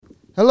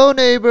Hello,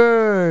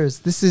 neighbors.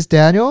 This is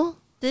Daniel,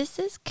 This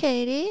is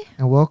Katie.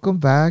 and welcome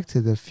back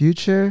to the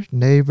Future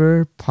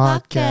Neighbor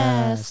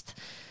Podcast.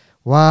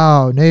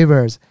 Wow,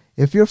 neighbors.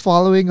 If you're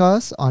following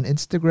us on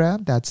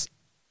Instagram, that's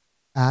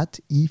at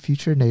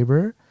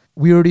eFutureNeighbor.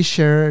 We already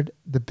shared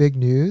the big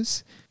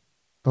news,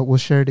 but we'll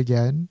share it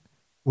again.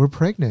 We're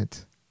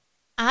pregnant.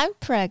 I'm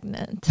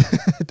pregnant.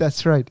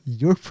 That's right.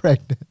 You're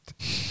pregnant.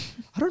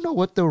 I don't know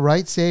what the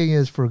right saying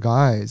is for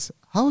guys.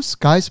 How is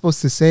guys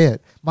supposed to say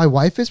it? My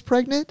wife is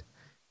pregnant?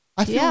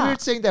 I feel Yeah.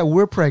 weird saying that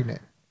we're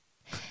pregnant.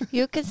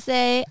 You can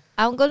say,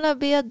 I'm going to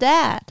be a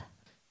dad.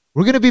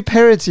 We're going to be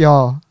parents,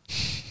 y'all.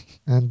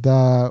 And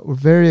we're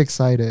very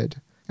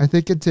excited. I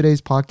think in today's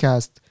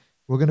podcast,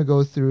 we're going to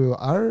go through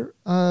our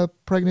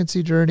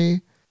pregnancy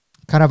journey,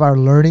 kind of our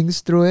learnings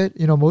through it.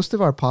 You know, most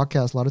of our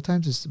podcasts, a lot of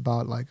times it's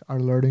about like our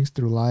learnings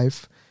through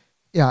life.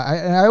 Yeah,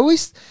 I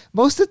always,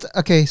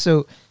 okay,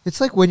 so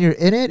it's like when you're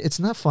in it, it's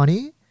not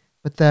funny.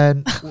 But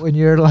then when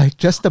you're like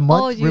just a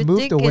month you removed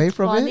think away it's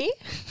from funny? it.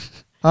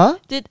 Huh?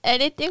 Did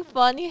anything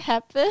funny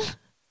happen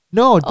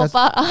No, that's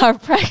about our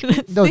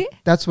pregnancy? no,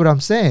 that's what I'm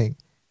saying.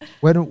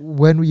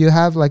 When you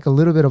have like a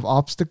little bit of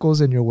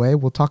obstacles in your way,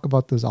 we'll talk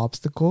about those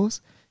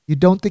obstacles. You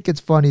don't think it's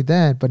funny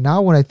then, but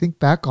now when I think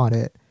back on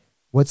it,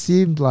 what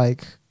seemed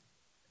like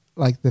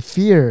the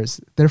fears,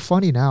 they're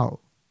funny now,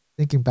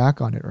 thinking back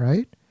on it,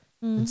 right?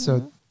 And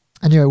so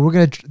anyway, we're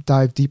going to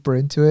dive deeper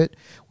into it.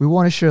 We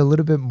want to share a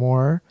little bit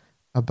more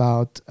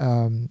about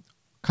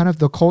kind of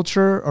the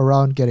culture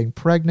around getting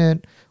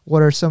pregnant.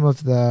 What are some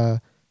of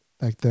the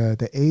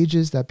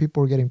ages that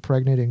people are getting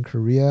pregnant in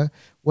Korea?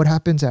 What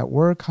happens at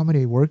work? How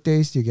many work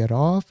days do you get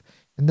off?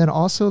 And then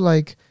also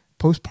like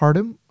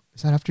postpartum.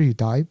 Is that after you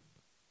die?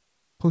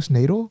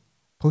 Postnatal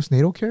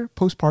care?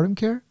 Postpartum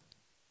care?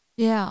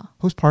 Yeah,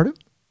 Postpartum?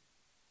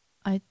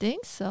 I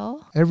think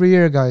so. Every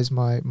year, guys,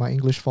 my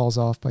English falls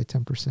off by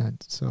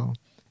 10%. So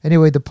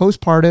anyway, the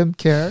postpartum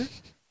care,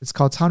 it's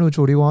called Sanhu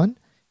Joriwon,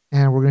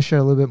 and we're going to share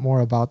a little bit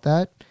more about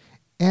that.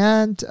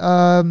 And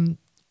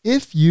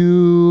if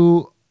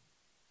you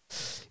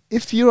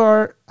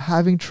are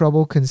having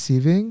trouble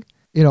conceiving,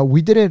 you know,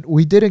 we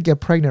didn't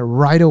get pregnant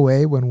right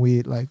away when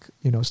we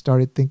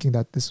started thinking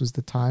that this was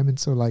the time. And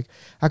so like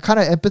I kind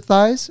of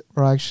empathize,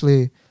 or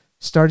actually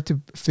started to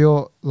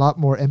feel a lot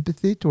more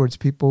empathy towards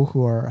people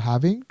who are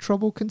having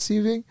trouble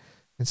conceiving.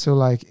 And so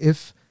like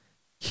if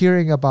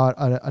hearing about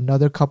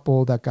another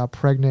couple that got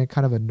pregnant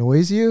kind of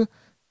annoys you,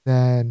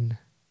 then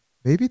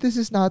maybe this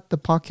is not the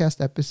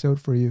podcast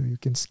episode for you. You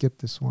can skip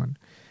this one.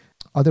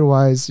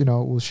 Otherwise, you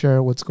know, we'll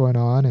share what's going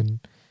on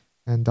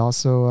and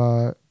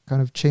also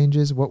kind of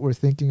changes what we're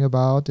thinking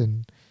about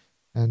and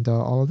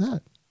all of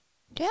that.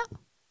 Yeah.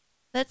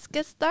 Let's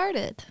get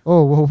started.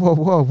 Oh,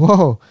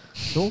 whoa.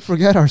 Don't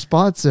forget our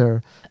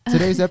sponsor.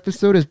 Today's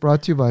episode is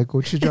brought to you by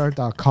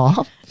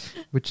gochujar.com,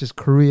 which is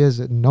Korea's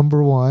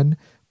 #1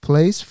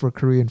 place for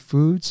Korean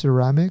food,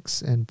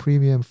 ceramics, and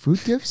premium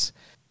food gifts.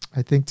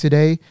 I think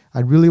today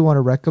I really want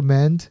to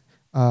recommend,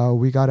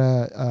 we got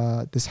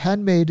this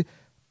handmade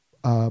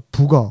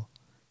bugo.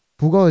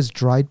 Bugo is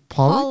dried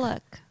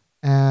pollock.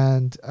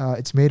 And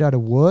it's made out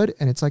of wood,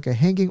 and it's like a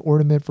hanging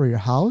ornament for your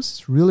house.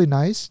 It's really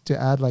nice to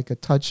add like a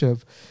touch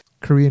of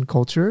Korean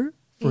culture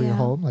for your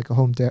home, like a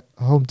home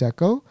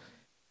deco.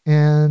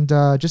 And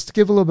just to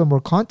give a little bit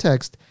more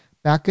context,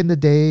 back in the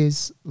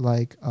days,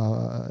 like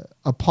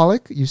a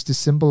pollock used to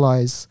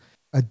symbolize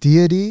a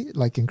deity,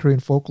 like in Korean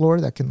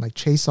folklore, that can like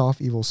chase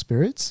off evil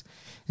spirits.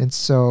 And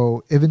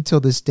so even till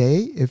this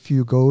day, if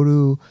you go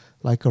to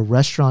like a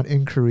restaurant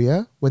in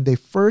Korea, when they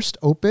first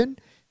open,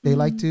 they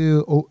like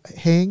to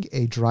hang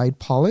a dried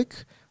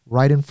pollock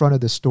right in front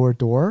of the store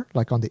door,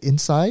 like on the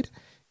inside.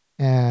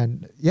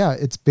 And yeah,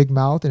 its big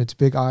mouth and its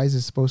big eyes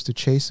is supposed to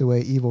chase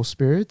away evil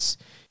spirits,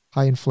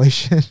 high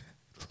inflation,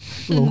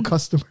 low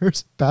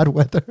customers, bad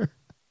weather.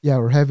 Yeah,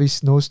 or heavy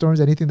snowstorms,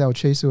 anything that will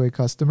chase away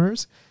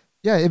customers.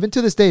 Yeah, even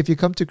to this day, if you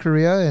come to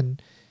Korea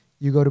and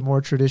you go to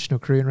more traditional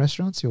Korean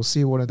restaurants, you'll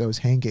see one of those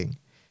hanging.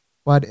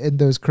 But in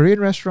those Korean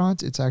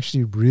restaurants, it's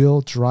actually real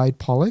dried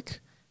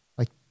pollock,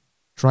 like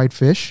dried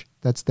fish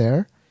that's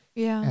there.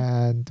 Yeah.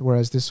 And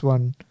whereas this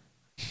one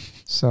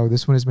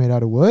is made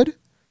out of wood,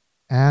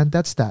 and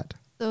that's that.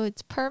 So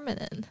it's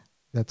permanent.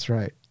 That's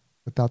right.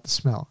 Without the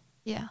smell.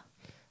 Yeah.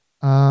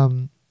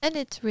 And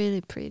it's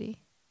really pretty.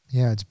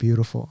 Yeah, it's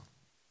beautiful.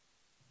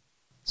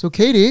 So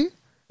Katie,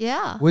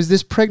 Yeah. was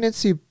this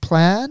pregnancy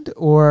planned,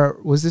 or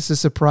was this a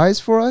surprise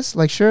for us?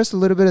 Like, share us a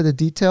little bit of the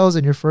details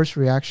and your first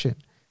reaction.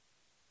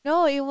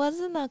 No, it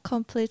wasn't a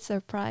complete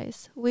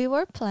surprise. We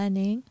were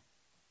planning.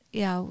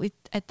 Yeah,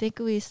 I think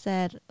we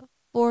said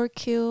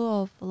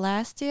 4Q of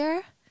last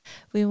year,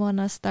 we want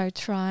to start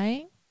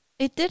trying.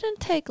 It didn't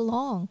take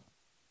long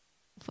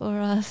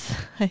for us,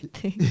 I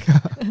think.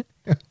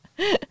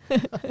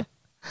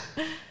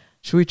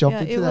 Should we jump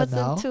into it that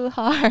now? wasn't too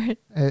hard.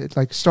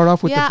 Like start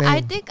off with the bang.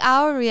 I think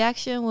our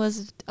reaction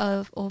was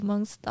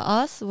amongst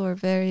us were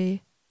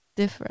very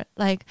different.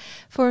 Like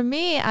for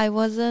me, I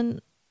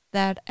wasn't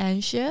that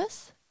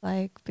anxious,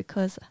 like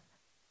because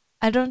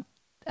I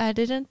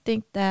didn't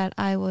think that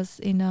I was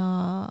in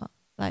a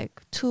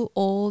like too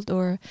old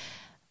or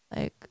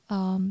like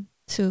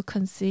to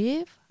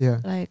conceive. Yeah.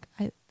 Like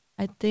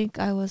I think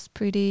I was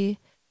pretty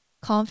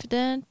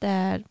confident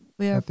that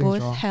we are Nothing's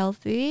both wrong.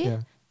 healthy.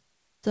 Yeah.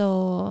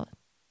 So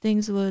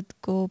things would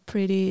go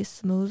pretty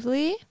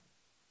smoothly.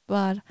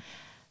 But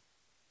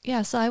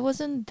yeah, so I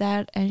wasn't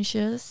that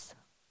anxious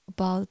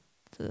about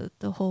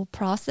the whole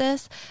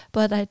process.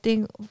 But I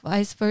think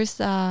vice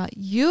versa,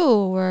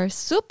 you were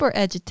super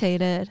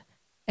agitated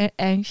and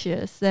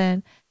anxious.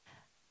 And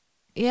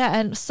yeah,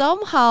 and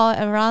somehow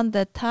around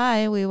that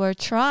time we were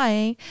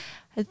trying,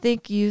 I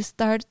think you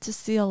started to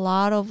see a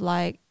lot of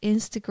like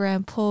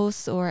Instagram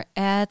posts or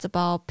ads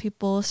about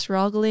people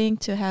struggling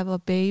to have a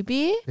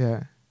baby.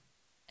 Yeah.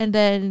 And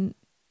then,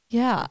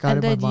 yeah, Got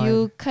and in my then you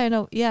mind. kind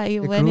of, yeah,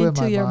 you It went grew in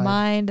into my your mind.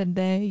 mind and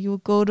then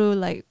you go to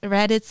like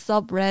Reddit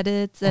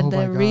subreddits and Oh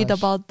my then read gosh.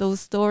 about those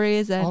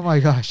stories. And Oh my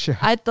gosh. Yeah.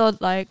 I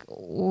thought like,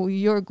 oh,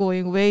 you're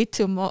going way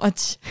too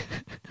much.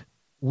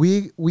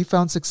 We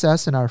found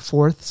success in our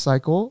 4th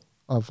cycle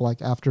of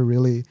like after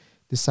really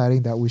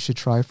deciding that we should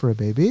try for a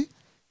baby.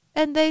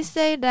 And they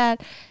say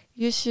that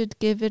you should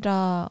give it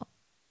a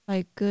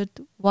like good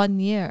 1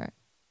 year.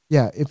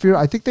 Yeah,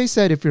 I think they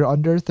said if you're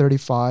under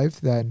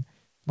 35, then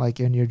like,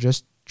 and you're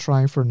just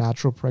trying for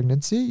natural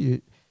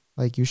pregnancy,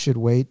 you should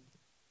wait.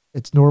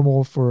 It's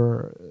normal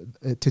for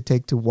it to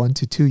take to 1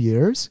 to 2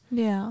 years.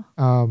 Yeah.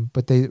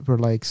 But they were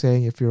like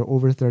saying if you're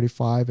over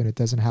 35 and it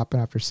doesn't happen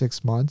after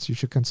 6 months, you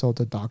should consult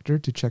a doctor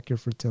to check your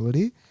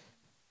fertility.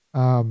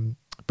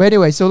 But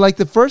anyway, so like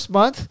the first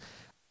month,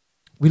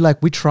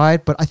 we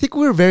tried, but I think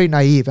we were very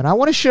naive, and I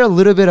want to share a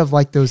little bit of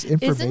like those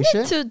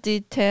information. Isn't it too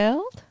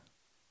detailed?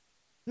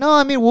 No,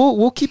 I mean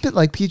we'll keep it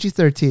like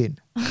PG-13.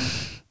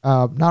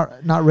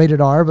 Not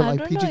rated R, but I like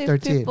don't know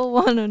if PG-13. people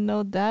want to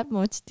know that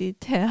much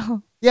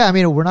detail. Yeah, I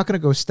mean we're not going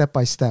to go step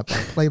by step,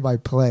 like play by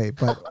play,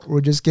 but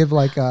we'll just give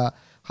like a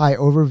high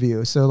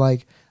overview. So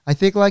like I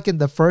think like in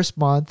the first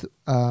month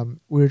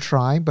we were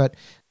trying, but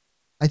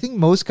I think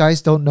most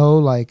guys don't know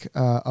like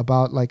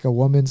about like a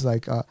woman's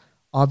like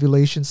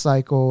ovulation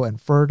cycle and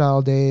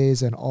fertile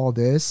days and all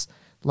this.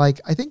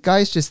 Like I think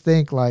guys just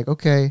think like,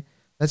 okay,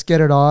 let's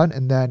get it on,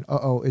 and then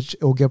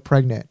it'll get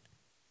pregnant.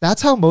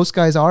 That's how most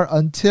guys are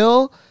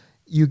until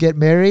you get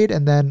married,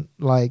 and then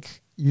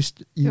like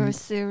you're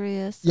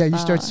serious. Yeah, you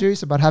start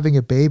serious about having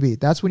a baby.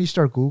 That's when you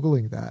start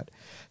Googling that.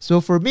 So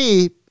for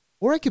me,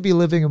 or I could be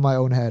living in my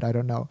own head, I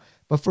don't know.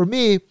 But for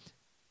me,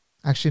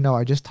 actually no,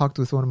 I just talked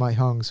with one of my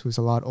hungs who's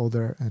a lot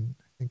older, and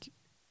I think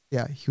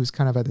he was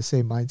kind of at the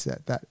same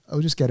mindset that I'll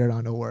just get it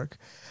on, it'll work.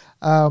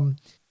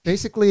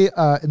 Basically,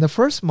 in the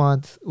first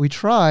month we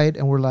tried,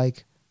 and we're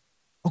like,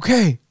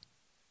 okay.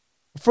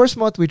 The first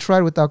month we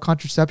tried without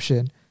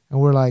contraception, and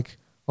we're like,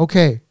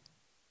 okay,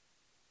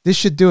 this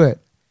should do it.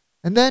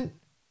 And then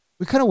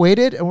we kind of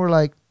waited, and we're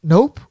like,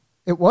 nope,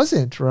 it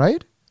wasn't,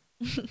 right?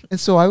 And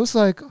so I was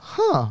like,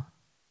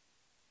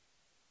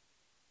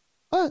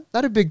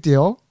 not a big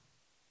deal.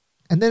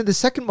 And then the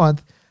second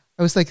month,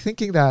 I was like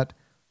thinking that,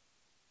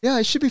 yeah,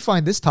 I should be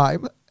fine this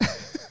time.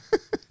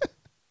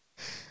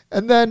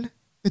 And then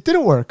it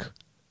didn't work.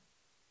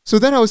 So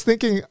then I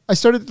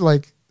started to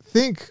like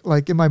think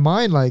like in my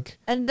mind, like,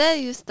 and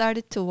then you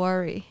started to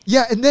worry.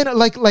 Yeah, and then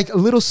like a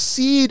little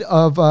seed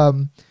of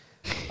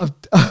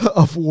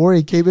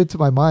worry came into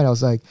my mind. I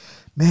was like,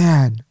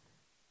 man,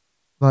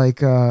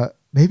 like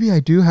maybe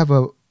I do have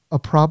a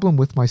problem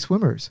with my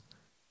swimmers.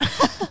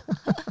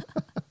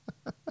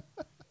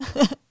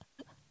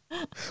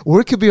 Or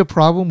it could be a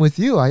problem with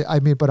you. I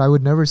mean, but I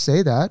would never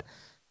say that.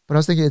 But I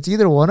was thinking it's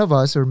either one of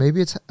us, or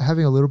maybe it's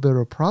having a little bit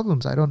of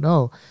problems. I don't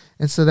know.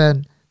 And so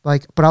then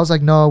but I was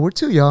like, no, we're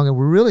too young and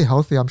we're really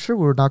healthy. I'm sure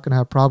we're not going to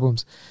have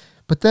problems.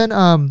 But then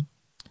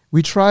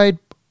we tried,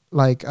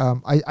 like,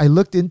 I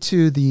looked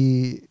into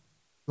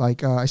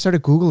I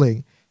started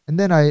Googling, and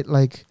then I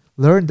like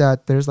learned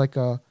that there's like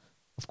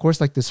of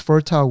course, like this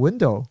fertile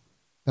window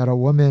that a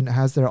woman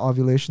has their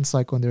ovulation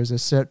cycle, and there's a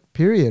set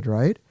period,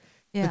 right?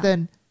 Yeah. But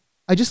then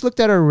I just looked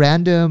at a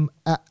random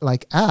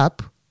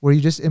app where you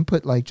just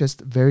input like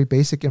just very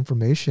basic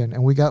information,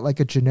 and we got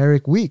like a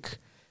generic week.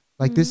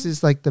 Like this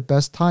is like the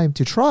best time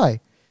to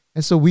try.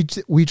 And so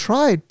we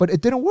tried, but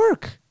it didn't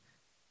work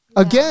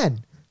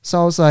again.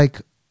 So I was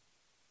like,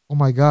 oh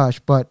my gosh,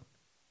 but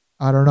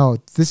I don't know.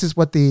 This is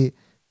what the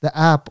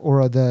app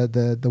or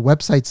the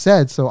website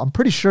said. So I'm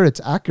pretty sure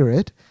it's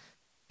accurate.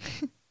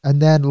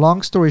 And then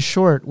long story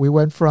short, we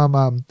went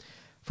from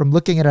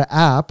looking at an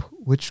app,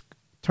 which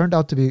turned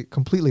out to be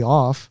completely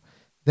off,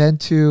 then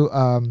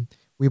to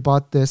we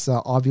bought this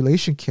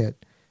ovulation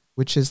kit,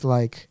 which is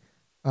like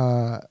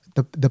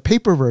the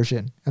paper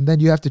version, and then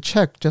you have to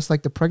check, just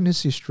like the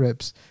pregnancy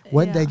strips,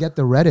 when they get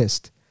the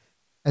reddest.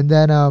 And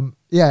then and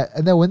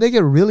then when they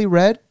get really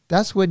red,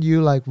 that's when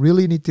you like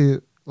really need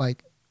to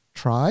like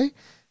try.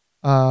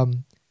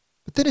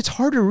 But then it's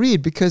hard to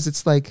read because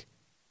it's like,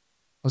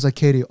 I was like,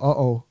 Katie,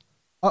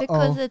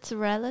 because it's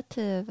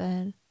relative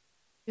and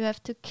you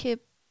have to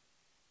keep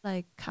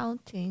like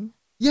counting.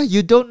 Yeah,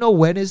 you don't know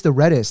when is the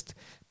reddest,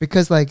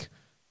 because like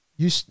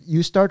you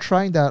start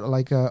trying that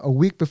like a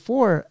week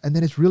before, and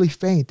then it's really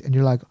faint, and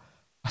you're like,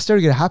 I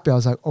started getting happy. I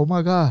was like, oh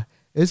my God,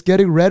 it's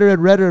getting redder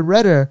and redder and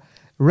redder,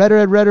 redder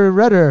and redder and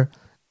redder.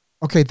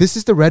 Okay, this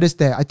is the reddest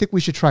day. I think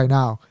we should try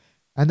now.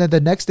 And then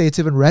the next day it's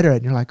even redder,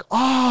 and you're like,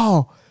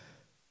 oh,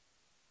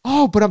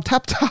 but I'm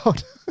tapped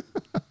out.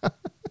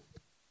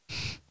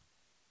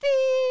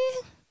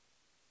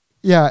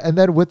 Yeah, and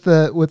then with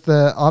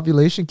the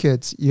ovulation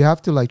kits, you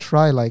have to like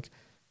try like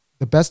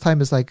the best time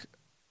is like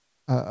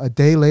a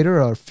day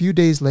later or a few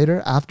days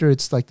later after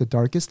it's like the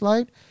darkest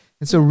light.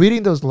 And so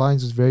reading those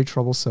lines was very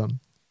troublesome.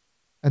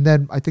 And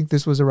then I think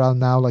this was around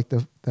now like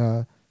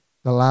the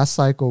last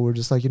cycle. We're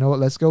just like, you know what,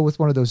 let's go with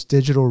one of those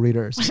digital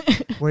readers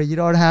where you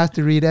don't have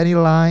to read any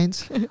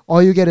lines.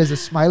 All you get is a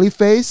smiley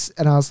face.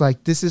 And I was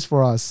like, this is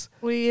for us.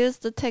 We use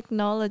the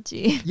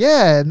technology.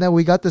 Yeah, and then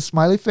we got the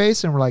smiley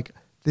face and we're like,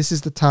 this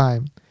is the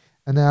time.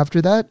 And then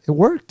after that, it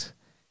worked.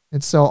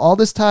 And so all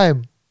this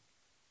time,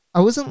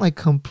 I wasn't like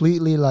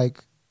completely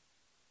like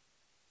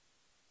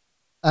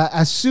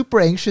as super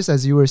anxious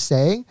as you were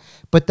saying,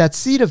 but that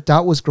seed of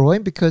doubt was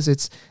growing because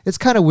it's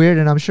kind of weird.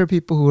 And I'm sure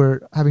people who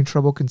are having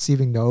trouble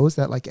conceiving knows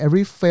that like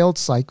every failed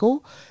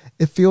cycle,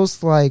 it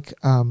feels like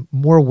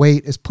more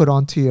weight is put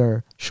onto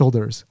your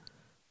shoulders.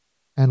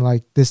 And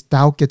like this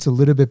doubt gets a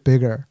little bit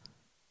bigger.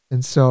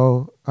 And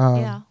so...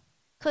 yeah.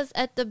 Because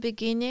at the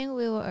beginning,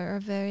 we were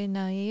very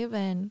naive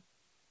and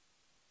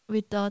we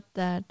thought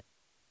that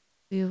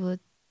we would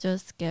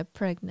just get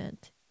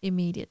pregnant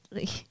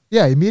immediately.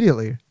 Yeah,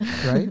 immediately,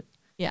 right?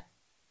 Yeah.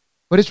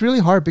 But it's really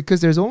hard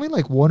because there's only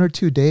like 1 or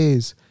 2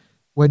 days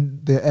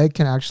when the egg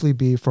can actually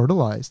be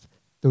fertilized.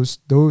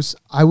 Those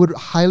I would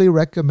highly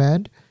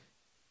recommend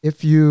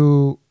if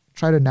you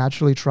try to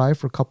naturally try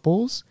for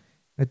couples,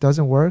 and it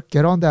doesn't work,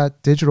 get on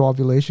that digital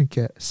ovulation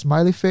kit.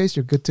 Smiley face,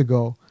 you're good to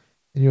go.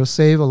 And you'll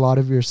save a lot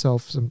of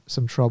yourself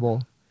some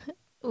trouble.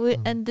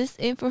 And this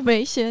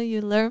information you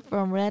learn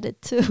from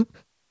Reddit too,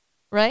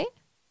 right?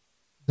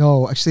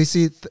 No, actually,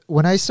 see,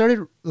 when I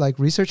started like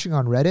researching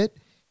on Reddit,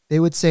 they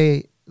would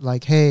say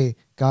like, hey,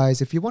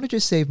 guys, if you want to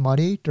just save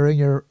money during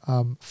your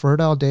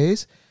fertile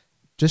days,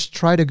 just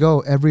try to go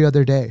every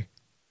other day.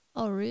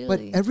 Oh, really?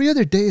 But every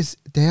other day is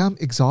damn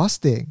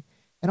exhausting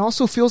and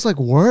also feels like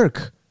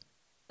work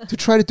to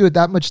try to do it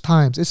that much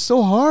times. It's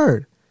so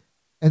hard.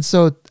 And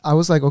so I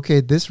was like, okay,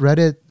 this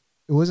Reddit,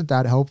 it wasn't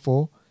that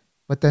helpful.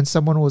 But then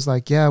someone was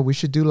like, yeah, we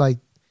should do like,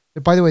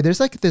 by the way, there's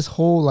like this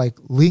whole like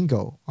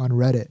lingo on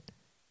Reddit.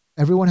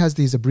 Everyone has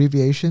these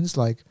abbreviations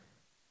like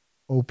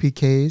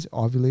OPKs,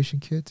 ovulation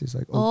kits, is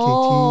like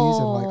OKTs.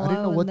 And like, I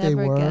didn't know what they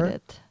were. Get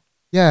it.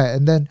 Yeah.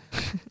 And then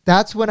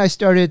that's when I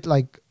started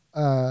like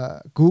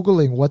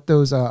Googling what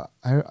those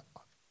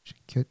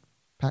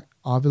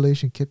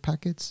ovulation kit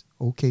packets,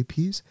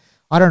 OKPs.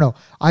 I don't know.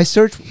 I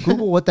searched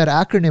Google what that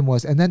acronym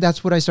was, and then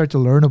that's what I started to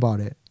learn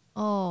about it.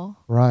 Oh.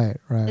 Right.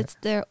 It's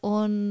their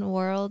own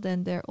world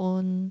and their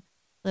own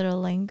little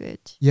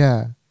language.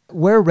 Yeah.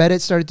 Where Reddit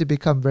started to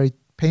become very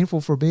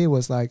painful for me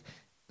was like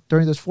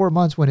during those 4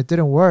 months when it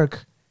didn't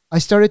work, I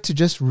started to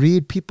just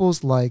read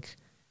people's like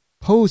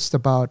posts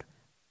about,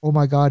 oh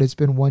my God, it's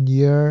been 1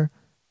 year.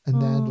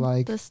 And then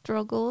like the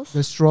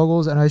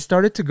struggles. And I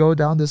started to go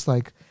down this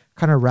like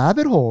kind of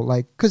rabbit hole,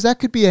 like, cause that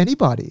could be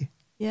anybody.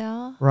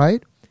 Yeah.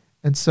 Right.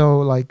 And so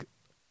like,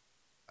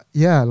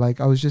 yeah, like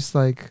I was just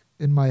like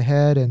in my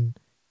head and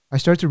I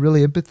started to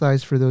really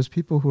empathize for those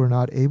people who are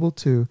not able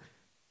to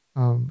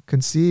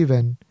conceive.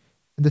 And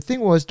the thing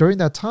was during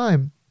that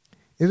time,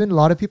 even a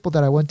lot of people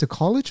that I went to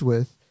college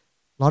with,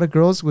 a lot of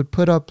girls would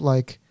put up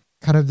like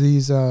kind of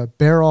these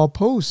bare all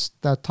posts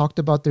that talked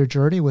about their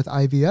journey with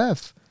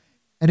IVF.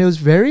 And it was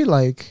very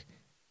like,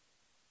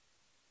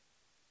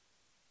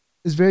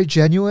 it was very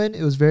genuine.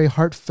 It was very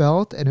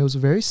heartfelt and it was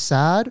very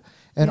sad.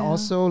 And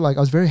also like, I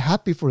was very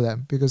happy for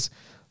them because,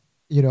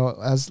 you know,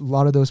 as a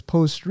lot of those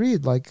posts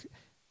read, like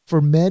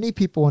for many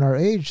people in our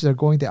age, they're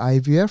going the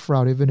IVF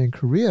route, even in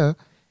Korea.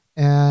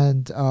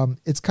 And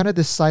it's kind of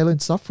this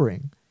silent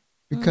suffering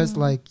because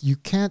like you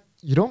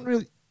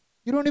don't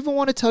even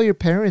want to tell your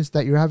parents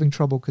that you're having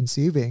trouble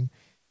conceiving.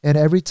 And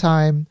every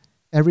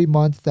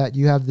month that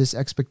you have this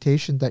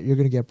expectation that you're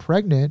going to get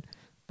pregnant,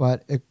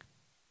 but it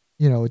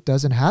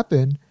doesn't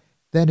happen,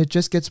 then it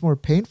just gets more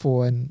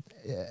painful. And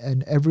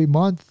every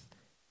month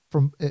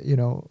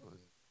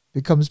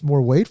becomes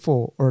more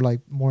weightful or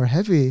like more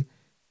heavy.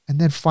 And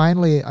then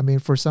finally, I mean,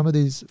 from some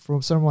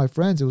of my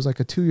friends, it was like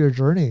a 2-year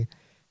journey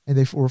and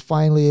they were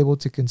finally able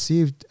to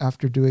conceive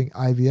after doing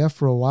IVF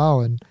for a while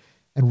and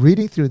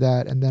reading through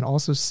that. And then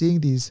also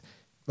seeing these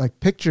like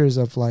pictures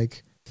of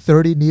like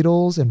 30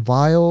 needles and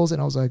vials.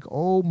 And I was like,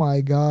 oh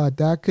my God,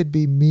 that could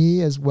be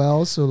me as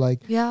well. So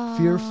like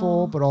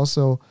fearful, but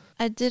also.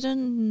 I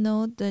didn't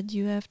know that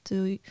you have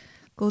to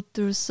go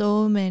through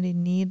so many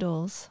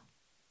needles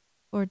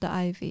for the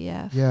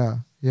IVF.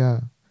 Yeah.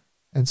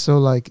 And so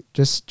like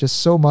just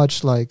so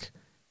much like,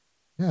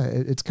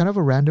 it's kind of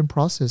a random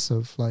process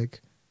of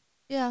like.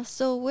 Yeah,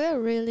 so we're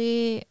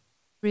really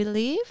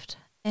relieved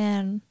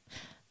and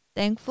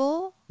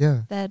thankful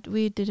that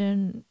we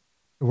didn't.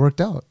 It worked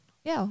out.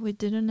 Yeah, we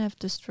didn't have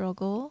to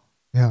struggle.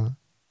 Yeah.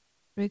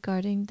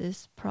 regarding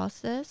this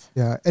process.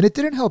 Yeah, and it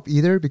didn't help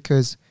either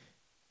because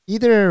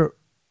either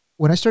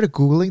when I started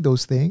Googling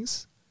those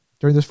things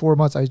during those 4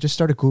 months, I just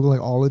started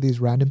Googling all of these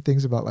random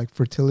things about like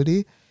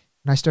fertility.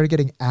 And I started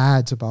getting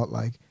ads about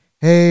like,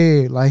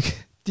 hey,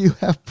 like, do you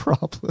have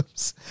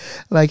problems?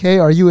 Like, hey,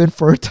 are you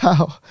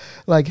infertile?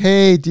 Like,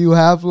 hey, do you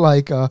have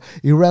like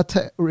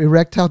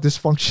erectile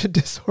dysfunction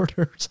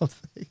disorder or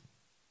something?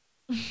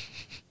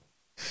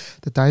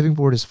 The diving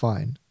board is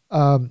fine.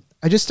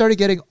 I just started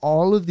getting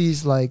all of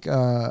these like,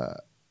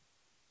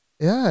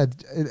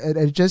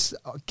 it just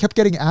kept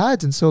getting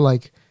ads. And so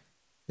like,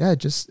 yeah,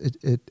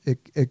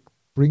 it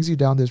brings you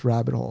down this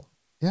rabbit hole.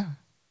 Yeah.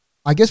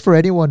 I guess for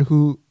anyone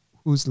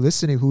who's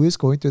listening, who is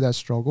going through that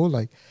struggle,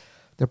 like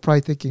they're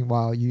probably thinking,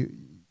 wow, you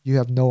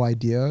have no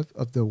idea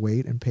of the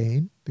weight and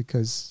pain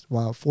because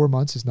wow, 4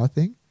 months is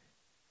nothing.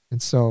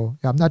 And so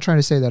yeah, I'm not trying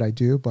to say that I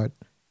do, but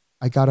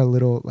I got a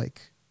little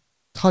like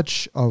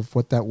touch of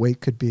what that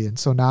weight could be. And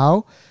so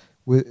now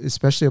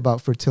especially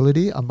about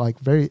fertility, I'm like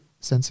very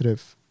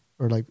sensitive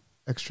or like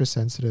extra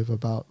sensitive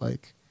about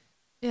like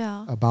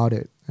about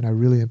it. And I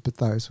really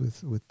empathize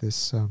with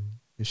this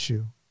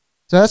issue.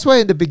 So that's why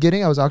in the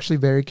beginning I was actually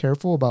very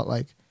careful about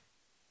like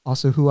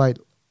also who I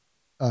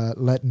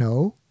let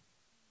know.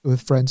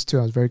 With friends too,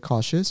 I was very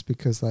cautious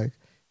because like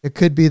it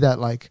could be that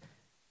like,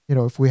 you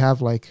know, if we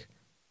have like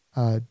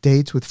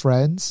dates with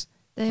friends,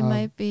 they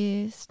might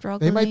be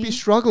struggling. They might be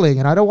struggling,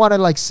 and I don't want to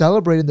like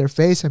celebrate in their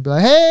face and be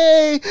like,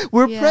 "Hey,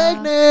 we're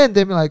pregnant."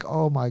 They'd be like,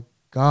 "Oh my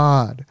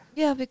god."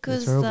 Yeah,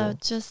 because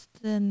just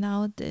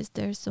nowadays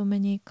there's so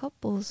many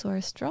couples who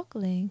are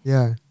struggling.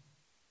 Yeah.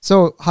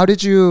 So how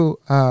did you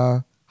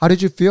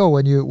feel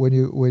when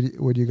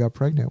you got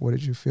pregnant? What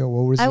did you feel?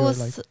 What was your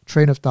like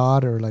train of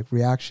thought or like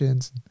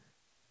reactions?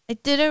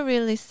 It didn't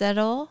really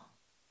settle,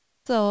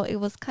 so it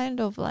was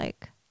kind of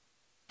like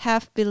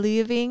half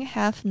believing,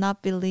 half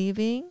not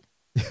believing.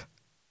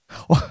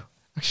 Well,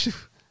 actually,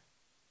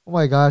 oh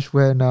my gosh,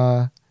 when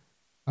I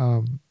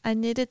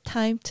needed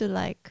time to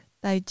like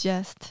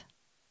digest.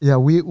 Yeah,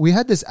 we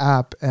had this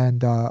app,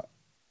 and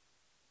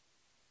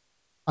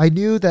I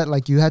knew that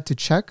like you had to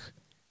check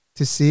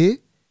to see.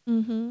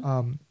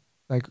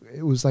 Like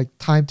it was like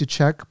time to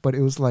check, but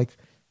it was like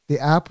the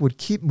app would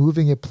keep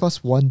moving it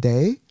plus 1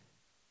 day.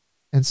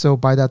 And so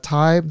by that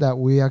time that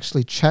we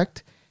actually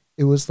checked,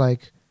 it was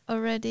like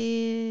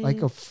already like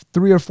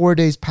 3 or 4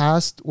 days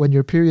past when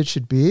your period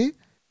should be.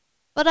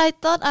 But I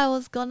thought I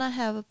was gonna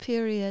have a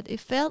period. It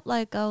felt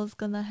like I was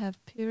gonna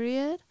have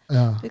period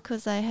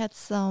because I had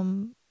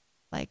some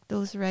like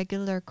those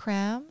regular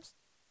cramps.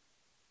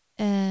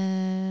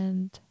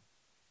 And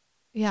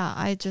yeah,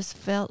 I just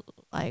felt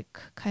like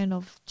kind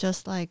of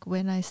just like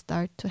when I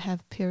start to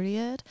have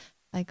period,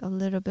 like a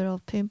little bit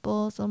of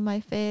pimples on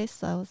my face.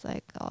 So I was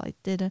like, oh, it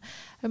didn't.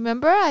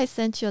 Remember I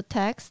sent you a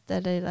text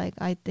that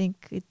I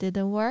think it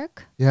didn't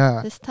work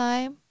this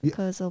time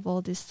because of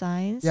all these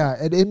signs. Yeah,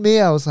 and in me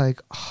I was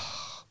like,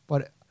 oh,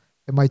 but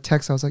in my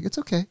text I was like, it's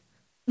okay.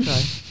 It's all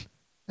right.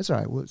 It's all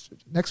right. Well,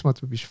 next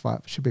month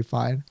should be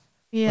fine.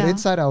 Yeah. But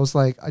inside I was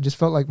like, I just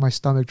felt like my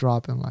stomach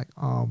dropping like,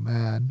 oh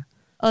man.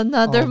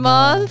 Another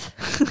month.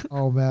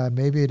 Oh man,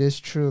 maybe it is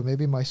true.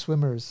 Maybe my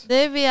swimmers.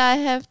 Maybe I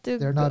have to.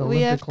 They're not we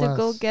Olympic have class. to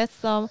go get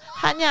some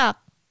hanyak.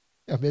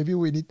 Yeah, maybe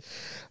we need.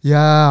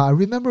 Yeah, I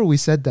remember we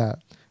said that.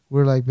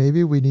 We're like,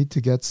 maybe we need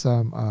to get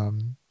some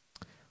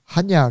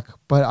hanyak.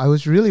 But I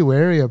was really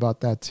wary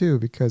about that too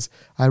because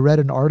I read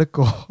an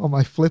article on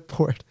my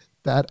Flipboard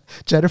that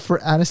Jennifer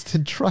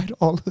Aniston tried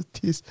all of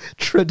these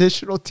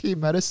traditional tea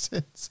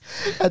medicines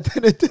and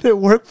then it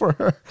didn't work for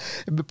her.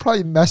 It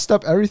probably messed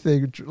up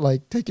everything,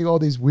 like taking all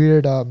these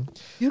weird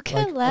you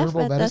can't laugh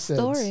at medicines.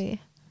 That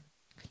story.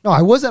 No,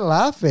 I wasn't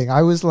laughing.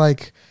 I was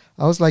like,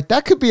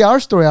 that could be our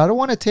story. I don't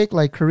want to take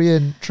like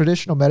Korean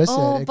traditional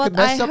medicine. It could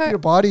mess up your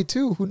body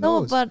too. Who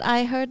knows? No, but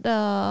I heard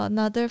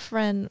another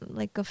friend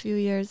like a few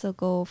years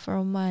ago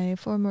from my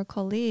former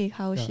colleague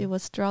how she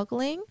was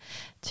struggling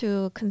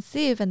to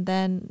conceive, and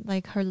then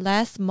like her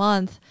last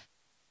month,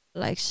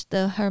 like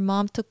her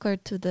mom took her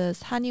to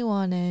this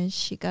Hanyuan and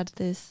she got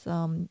this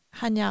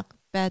hanyak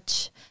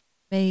batch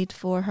made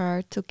for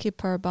her to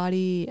keep her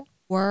body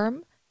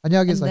warm.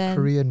 Hanyak is like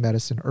Korean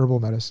medicine, herbal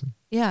medicine.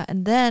 Yeah,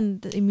 and then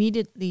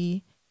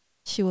immediately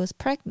she was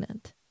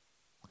pregnant.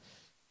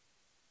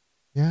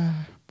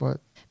 Yeah,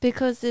 but...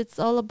 because it's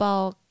all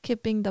about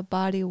keeping the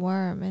body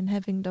warm and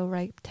having the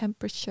right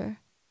temperature.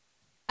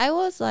 I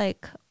was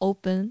like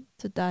open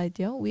to the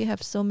idea. We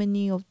have so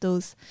many of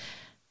those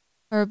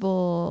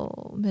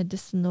herbal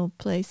medicinal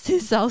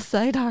places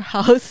outside our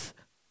house.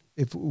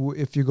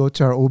 If you go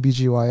to our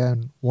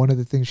OBGYN, one of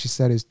the things she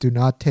said is do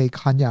not take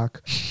hanyak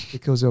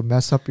because it'll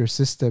mess up your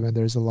system and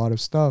there's a lot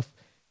of stuff.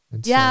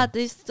 And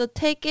so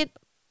take it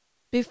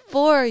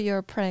before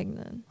you're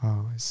pregnant.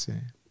 Oh, I see.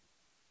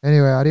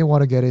 Anyway, I didn't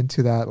want to get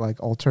into that like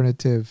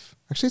alternative.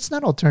 Actually, it's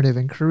not alternative.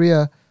 In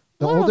Korea,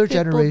 the older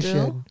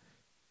generation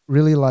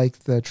really like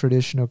the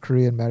traditional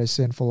Korean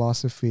medicine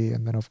philosophy.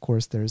 And then, of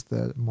course, there's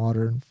the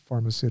modern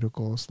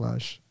pharmaceutical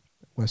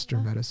 /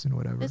 Western medicine,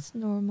 whatever. It's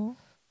normal.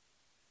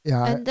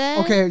 Yeah. And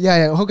then Okay. Yeah.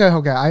 Yeah. Okay.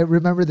 Okay. I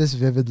remember this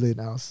vividly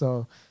now.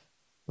 So,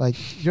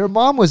 like, your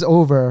mom was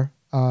over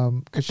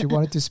because she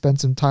wanted to spend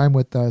some time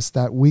with us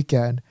that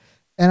weekend,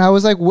 and I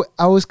was like,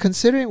 I was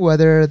considering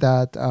whether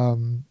that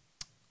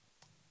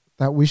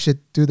we should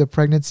do the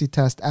pregnancy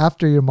test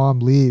after your mom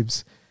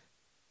leaves.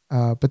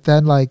 But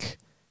then like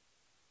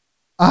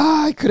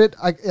I couldn't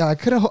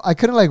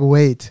like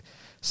wait.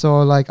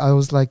 So like I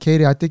was like,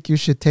 Katie, I think you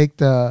should take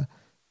the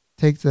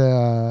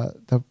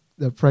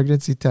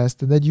pregnancy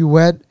test. And then you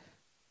went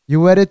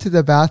into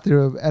the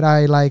bathroom, and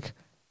I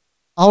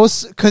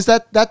was, because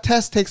that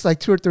test takes like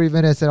 2 or 3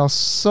 minutes, and I was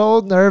so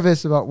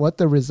nervous about what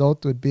the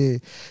result would be,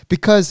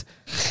 because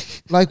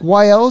like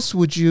why else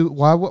would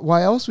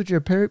your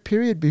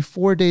period be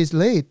 4 days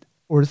late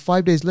or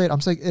 5 days late? I'm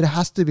just like, it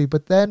has to be,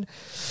 but then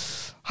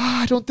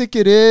I don't think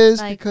it is,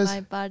 like because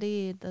my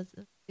body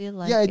doesn't feel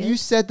like yeah, and it. you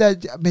said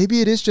that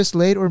maybe it is just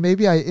late, or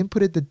maybe I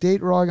inputted the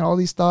date wrong and all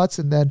these thoughts,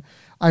 and then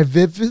I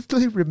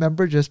vividly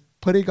remember just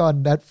putting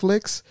on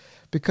Netflix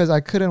because I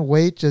couldn't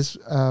wait, just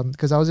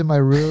because I was in my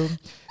room,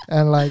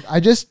 and like I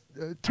just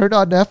turned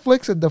on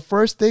Netflix, and the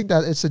first thing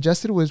that it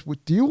suggested was,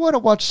 do you want to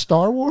watch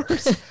Star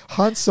Wars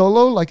Han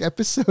Solo, like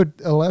episode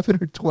 11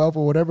 or 12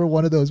 or whatever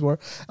one of those were?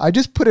 I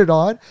just put it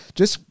on,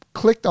 just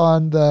clicked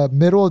on the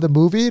middle of the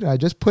movie, and I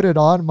just put it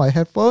on my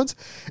headphones,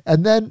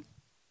 and then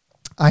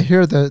I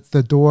hear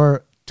the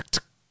door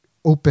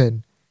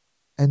open,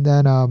 and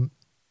then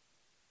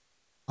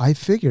I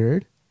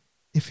figured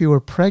if you were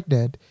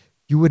pregnant,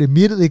 you would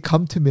immediately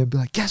come to me and be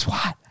like, "Guess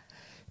what?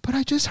 But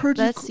I just heard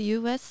That's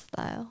you. US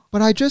style.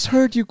 But I just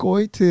heard you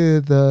going to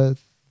the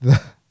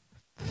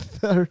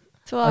To our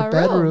our room.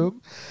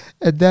 bedroom,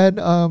 and then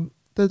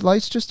the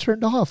lights just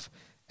turned off,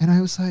 and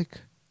I was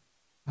like,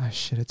 ah,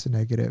 shit, it's a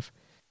negative."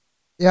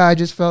 Yeah, I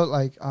just felt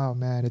like, oh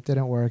man, it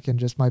didn't work, and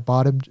just my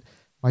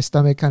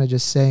stomach kind of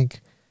just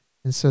sank,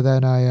 and so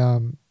then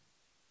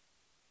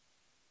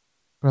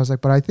but I was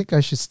like, but I think I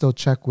should still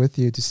check with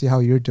you to see how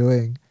you're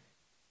doing.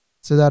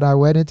 So that I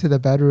went into the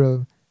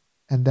bedroom,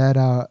 and then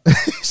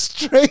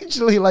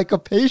strangely, like a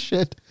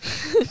patient,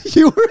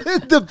 you were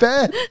in the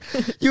bed.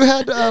 You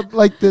had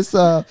like this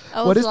I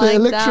what was is the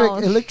lying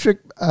down.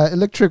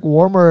 electric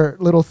warmer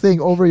little thing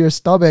over your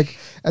stomach,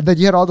 and then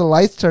you had all the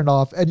lights turned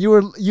off, and you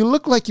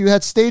looked like you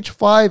had stage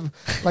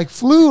 5 like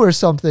flu or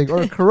something,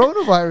 or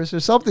coronavirus or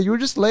something. You were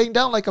just laying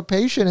down like a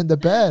patient in the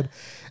bed,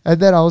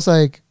 and then I was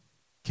like,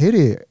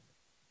 Katie,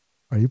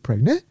 are you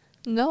pregnant?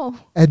 No.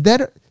 And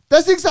then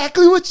that's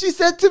exactly what she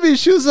said to me.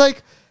 She was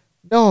like,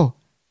 no.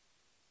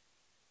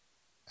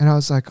 And I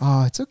was like,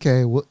 oh, it's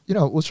okay.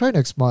 We'll try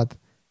next month.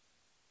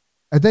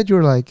 And then you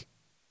were like,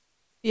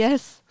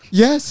 Yes.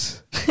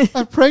 yes,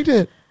 I'm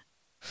pregnant.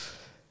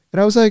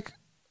 And I was like,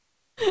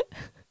 And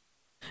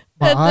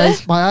then-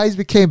 my eyes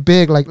became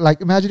big. Like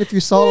imagine if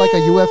you saw like a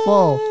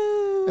UFO.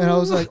 And I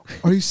was like,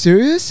 are you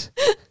serious?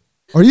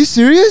 Are you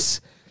serious?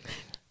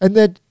 And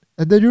then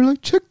you're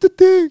like, check the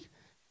thing.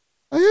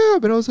 I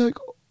am. And I was like,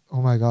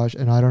 oh my gosh.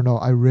 And I don't know.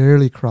 I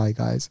rarely cry,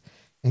 guys.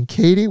 And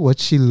Katie, what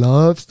she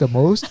loves the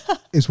most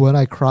is when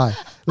I cry.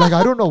 Like,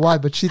 I don't know why,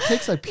 but she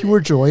takes like pure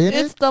joy in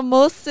It's it. the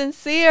most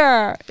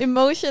sincere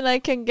emotion I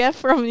can get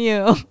from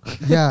you.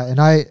 Yeah.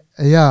 And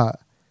yeah.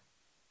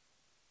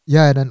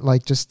 And then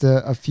like just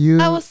a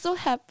few, I was so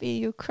happy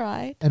you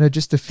cried. and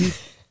just a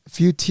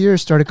few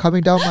tears started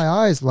coming down my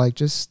eyes. Like,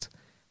 just,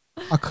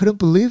 I couldn't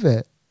believe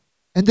it.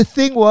 And the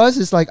thing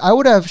is like, I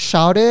would have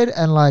shouted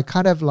and like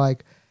kind of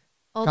like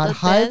All got the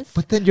hyped, dance.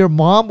 but then your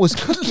mom was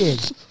cooking.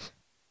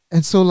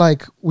 And so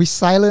like we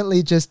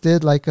silently just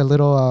did like a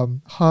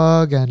little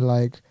hug and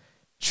like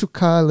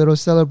chuka, little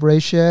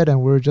celebration, and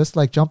we were just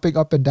like jumping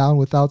up and down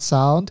without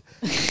sound.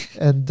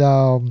 And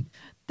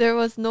There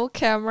was no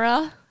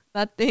camera,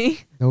 nothing.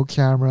 no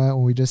camera,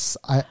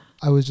 and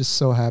I was just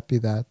so happy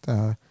that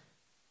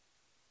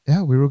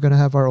yeah, we were gonna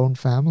have our own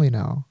family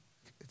now.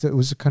 It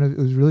was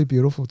really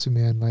beautiful to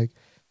me, and like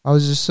I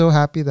was just so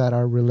happy that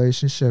our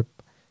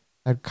relationship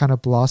had kind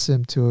of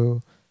blossomed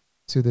to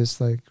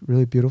this like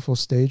really beautiful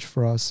stage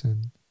for us.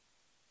 And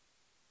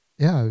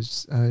yeah, it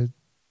was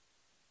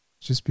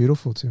just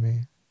beautiful to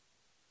me.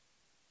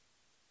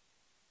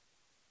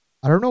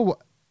 I don't know what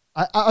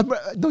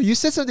no, you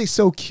said something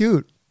so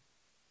cute.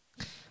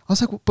 I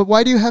was like, but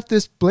why do you have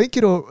this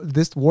blanket or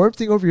this warm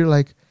thing over? You're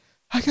like,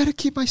 I gotta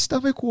keep my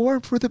stomach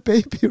warm for the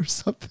baby or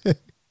something.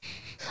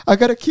 I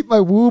gotta keep my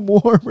womb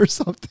warm or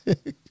something.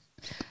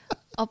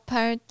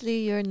 Apparently,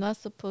 you're not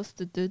supposed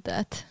to do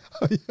that.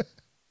 Oh, yeah.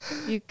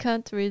 You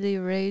can't really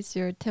raise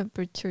your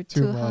temperature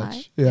too high.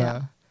 Much.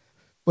 Yeah.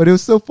 But it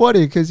was so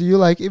funny because you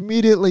like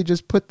immediately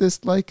just put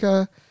this like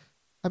I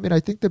mean,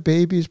 I think the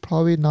baby is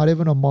probably not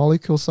even a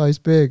molecule size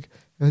big.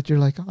 And you're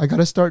like, I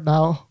gotta start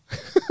now.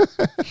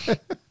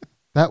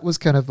 That was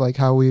kind of like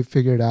how we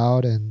figured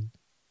out. And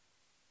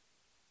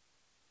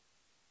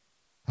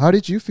how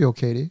did you feel,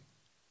 Katie?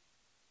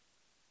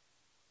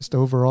 Just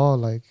overall,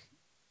 like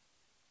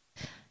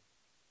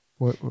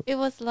what It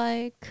was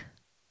like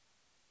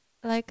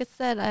I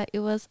said, it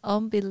was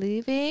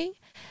unbelieving.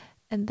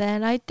 And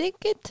then I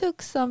think it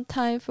took some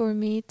time for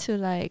me to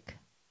like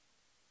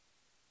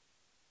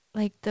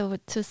like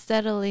to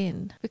settle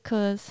in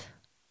because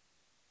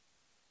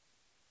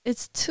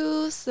it's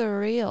too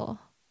surreal.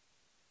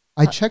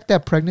 I checked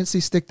that pregnancy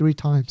stick 3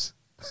 times.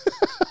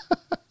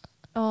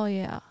 Oh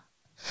yeah.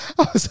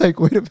 I was like,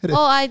 wait a minute.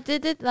 Oh, I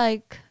did it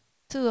like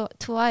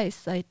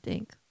twice, I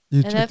think.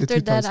 You And checked it after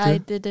 2 times that, I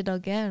too? did it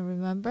again.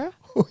 Remember?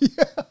 Oh,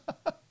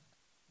 yeah.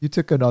 You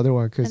took another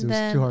one because it And was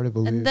then too hard to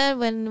believe. and then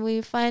when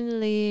we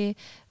finally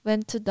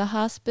went to the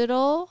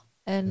hospital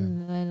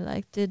and then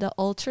like did the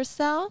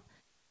ultrasound,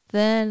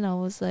 then I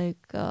was like,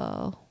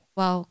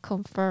 wow,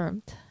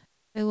 confirmed.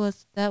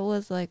 That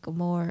was like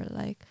more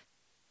like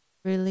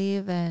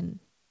relief and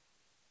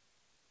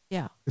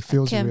yeah, It I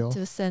feels came real.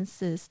 to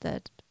senses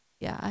that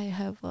yeah, I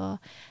have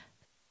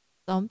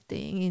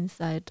something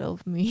inside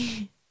of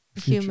me,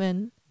 Future-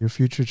 human. Your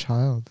future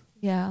child.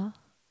 Yeah.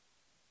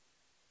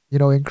 You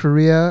know, in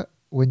Korea,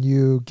 when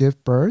you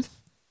give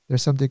birth,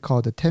 there's something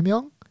called a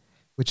taemyeong,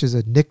 which is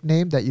a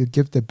nickname that you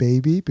give the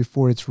baby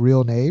before its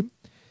real name.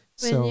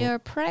 When you're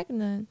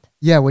pregnant.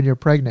 Yeah, when you're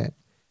pregnant.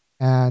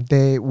 And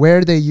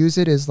where they use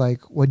it is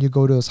like when you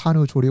go to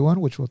Sanhu Choriwon,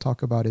 which we'll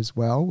talk about as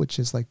well, which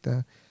is like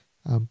the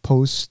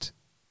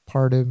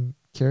postpartum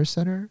care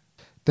center.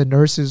 The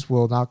nurses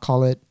will not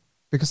call it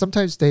because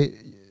sometimes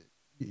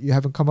you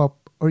haven't come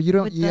up or you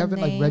With haven't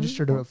the like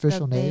registered an name of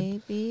official the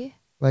name, baby.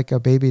 like a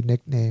baby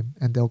nickname,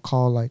 and they'll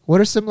call like what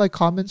are some like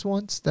common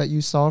ones that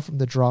you saw from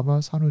the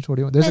dramas? Sanhu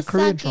Choriwon. There's a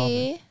Korean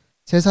drama.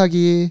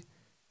 새싹이, Sesagi,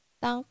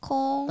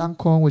 땅콩,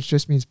 Tangkong, which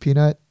just means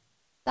peanut.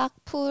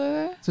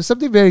 딱풀. So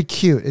something very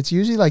cute. It's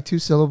usually like 2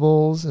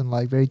 syllables and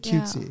like very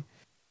Yeah. cutesy.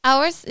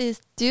 Ours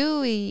is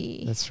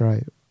Dewey. That's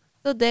right.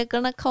 So they're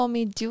gonna call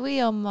me Dewey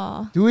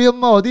엄마. Dewey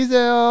엄마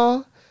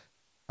어디세요?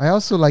 I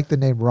also like the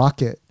name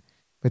Rocket,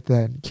 but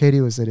then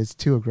Katie was said it's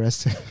too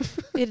aggressive.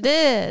 It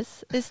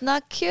is. It's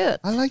not cute.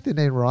 I like the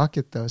name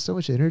Rocket though. So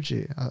much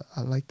energy.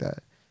 I like that.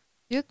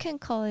 You can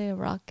call it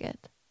Rocket.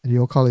 And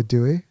you'll call it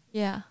Dewey.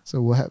 Yeah.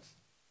 So we'll have.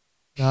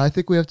 Now I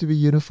think we have to be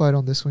unified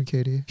on this one,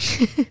 Katie.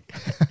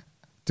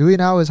 Dewey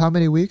now is how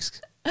many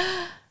weeks?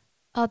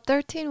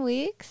 13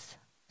 weeks.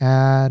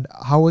 And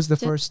how was the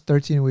Ju- first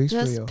 13 weeks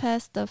for Just you?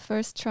 past the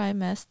first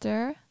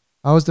trimester.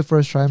 How was the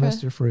first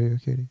trimester for you,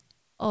 Katie?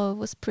 Oh, it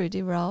was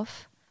pretty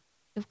rough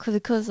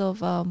because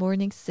of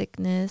morning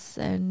sickness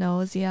and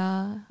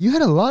nausea. You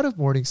had a lot of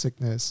morning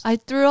sickness. I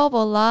threw up a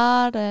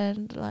lot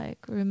and like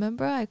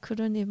remember I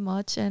couldn't eat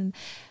much and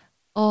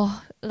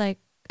like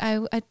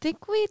I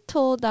think we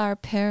told our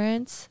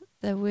parents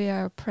that we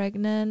are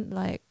pregnant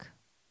like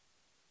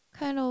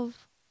kind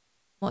of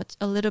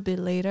a little bit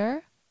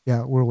later.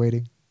 Yeah, we're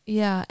waiting.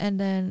 Yeah, and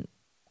then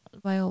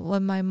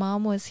when my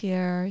mom was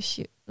here,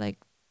 she like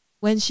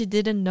when she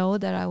didn't know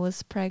that I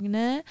was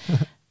pregnant,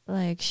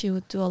 like she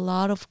would do a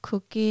lot of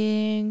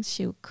cooking.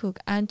 She would cook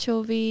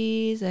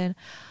anchovies and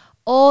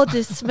all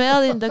the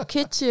smell in the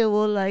kitchen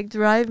will like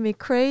drive me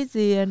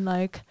crazy and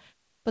like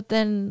but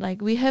then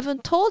like we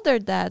haven't told her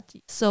that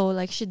so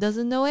like she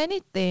doesn't know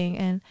anything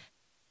and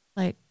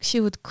like she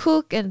would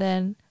cook and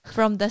then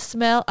from the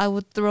smell I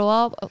would throw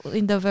up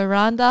in the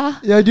veranda.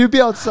 Yeah, you'd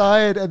be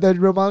outside, and then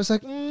your mom's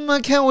like, I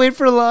can't wait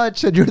for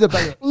lunch, and you're in the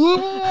back.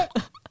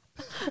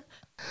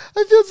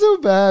 I feel so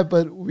bad,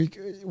 but we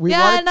Yeah,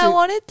 wanted and to, I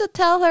wanted to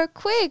tell her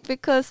quick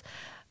because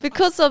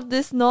of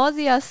this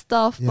nausea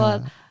stuff. yeah.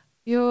 But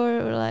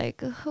you're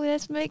like,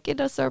 let's make it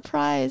a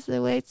surprise.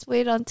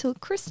 Wait until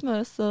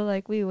Christmas. So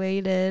like we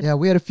waited. Yeah,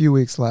 we had a few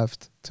weeks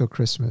left till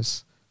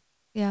Christmas.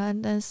 Yeah,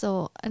 and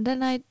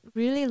then I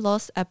really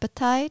lost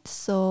appetite.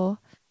 So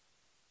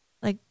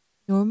like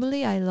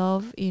normally I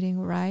love eating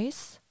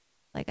rice.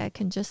 Like I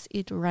can just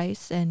eat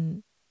rice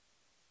and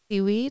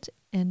seaweed,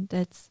 and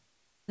that's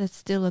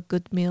still a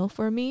good meal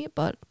for me.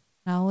 But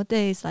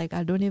nowadays, like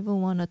I don't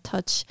even want to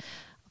touch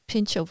a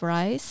pinch of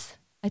rice.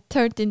 I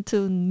turned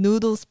into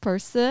noodles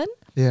person.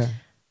 Yeah.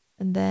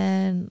 And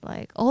then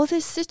like all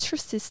this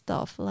citrusy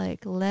stuff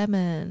like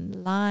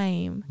lemon,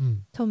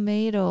 lime,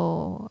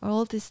 tomato,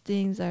 all these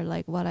things are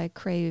like what I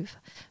crave.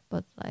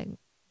 But like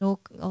no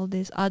all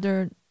these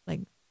other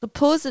like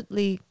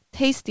supposedly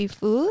tasty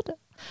food,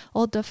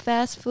 all the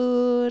fast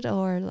food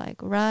or like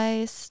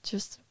rice,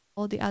 just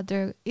all the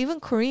other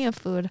even Korean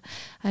food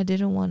I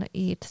didn't want to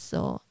eat.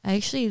 So I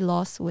actually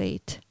lost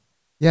weight.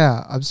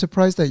 Yeah, I'm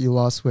surprised that you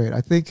lost weight.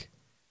 I think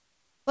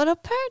But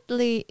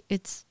apparently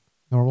it's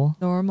normal.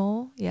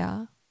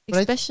 yeah. But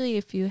Especially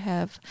if you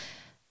have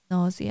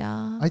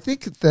nausea. I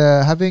think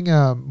having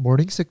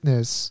morning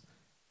sickness,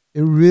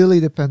 it really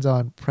depends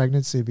on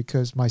pregnancy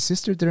because my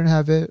sister didn't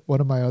have it. One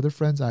of my other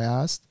friends I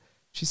asked,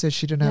 she said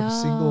she didn't have a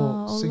Yeah,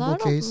 single a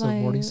lot of case of my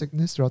morning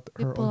sickness throughout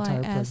her people I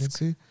entire asked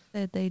pregnancy.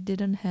 That they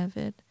didn't have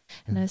it.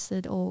 And Yeah. I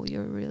said, oh,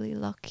 you're really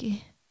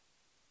lucky.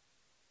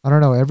 I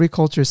don't know. Every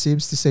culture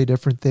seems to say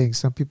different things.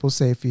 Some people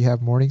say if you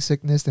have morning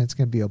sickness, then it's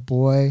going to be a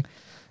boy.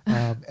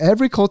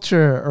 Every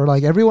culture or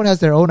like everyone has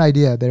their own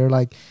idea. They're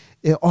like,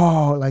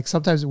 like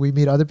sometimes we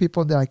meet other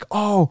people and they're like,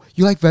 oh,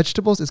 you like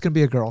vegetables? It's going to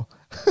be a girl.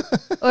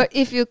 Or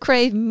if you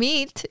crave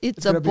meat,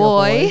 it's a gonna be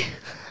boy. I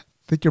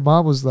think your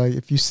mom was like,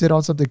 if you sit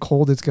on something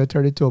cold, it's going to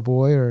turn into a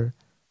boy, or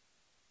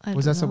I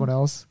was don't that someone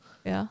know. else?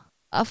 Yeah.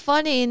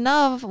 Funny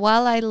enough,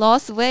 while I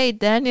lost weight,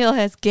 Daniel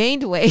has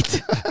gained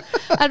weight.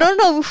 I don't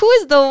know who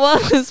is the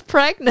one who's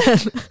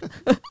pregnant.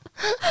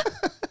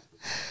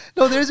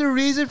 No, there's a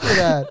reason for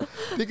that.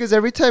 Because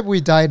every time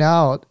we dine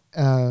out,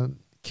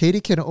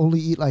 Katie can only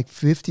eat like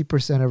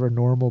 50% of her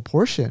normal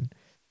portion.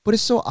 But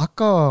it's so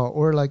aka,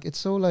 or like it's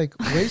so like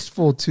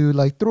wasteful to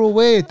like throw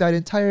away that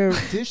entire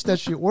dish that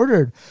she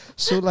ordered.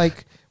 So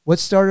like what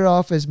started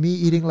off as me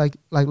eating like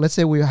let's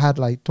say we had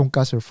like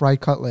tonkatsu or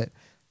fried cutlet,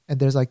 and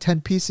there's like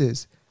 10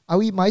 pieces.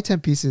 I'll eat my 10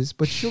 pieces,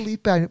 but she'll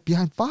eat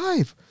behind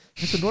 5.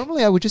 And so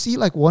normally I would just eat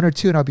like 1 or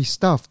 2 and I'll be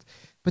stuffed.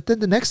 But then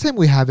the next time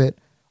we have it,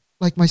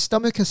 like my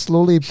stomach has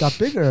slowly got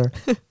bigger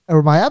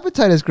or my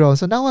appetite has grown.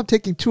 So now I'm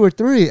taking 2 or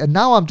 3 and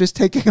now I'm just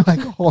taking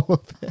like all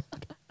of it.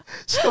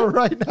 So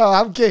right now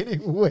I'm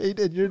gaining weight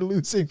and you're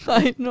losing.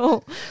 I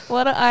know.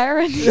 What an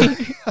irony.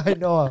 I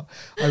know.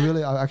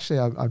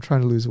 I'm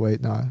trying to lose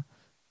weight now.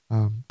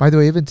 By the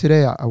way, even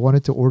today I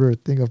wanted to order a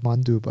thing of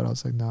mandu, but I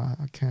was like, nah,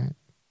 I can't.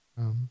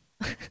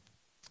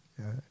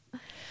 Yeah.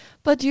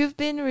 But you've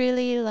been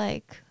really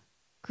like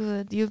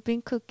good. You've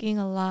been cooking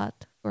a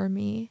lot for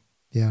me.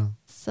 Yeah.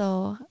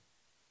 So,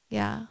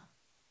 yeah.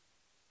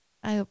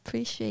 I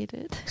appreciate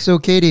it. So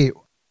Katie,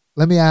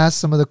 let me ask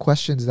some of the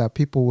questions that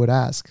people would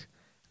ask.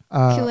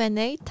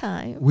 Q&A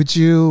time. Would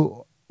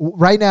you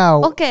right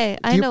now? Okay,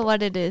 I know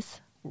what it is.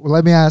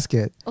 Let me ask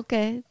it.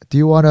 Okay. Do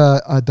you want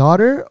a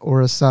daughter or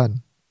a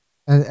son?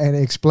 And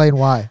explain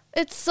why.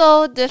 It's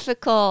so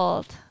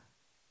difficult.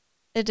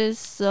 It is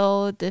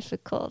so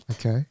difficult.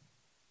 Okay.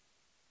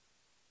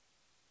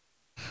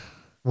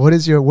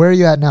 Where are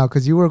you at now?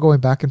 Because you were going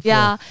back and forth.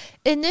 Yeah.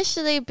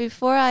 Initially,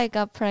 before I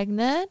got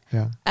pregnant,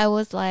 Yeah. I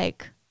was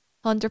like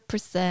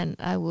 100%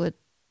 I would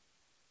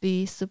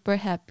be super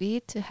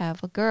happy to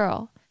have a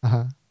girl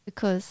Uh-huh.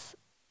 because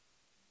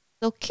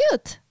so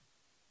cute.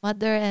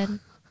 Mother and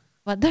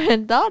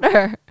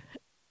daughter.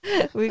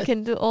 We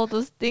can do all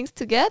those things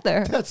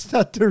together. That's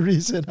not the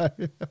reason I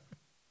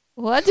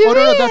What do you mean?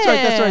 no,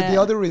 that's right.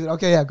 The other reason.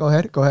 Okay, yeah, go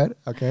ahead.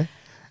 Okay.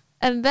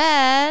 And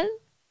then,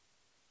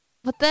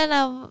 but then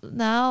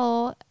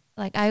now,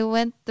 like I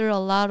went through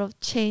a lot of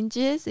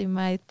changes in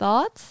my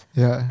thoughts.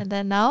 Yeah. And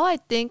then now I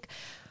think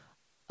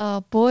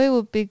a boy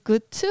would be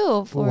good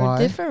too for Why?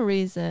 different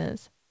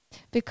reasons.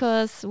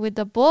 Because with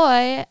the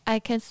boy, I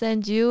can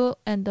send you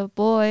and the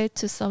boy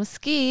to some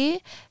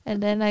ski,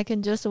 and then I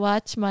can just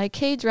watch my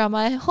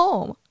K-drama at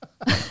home.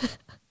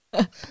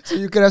 So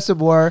you could have some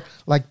more,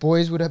 like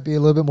boys would be a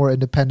little bit more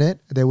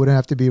independent. They wouldn't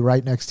have to be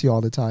right next to you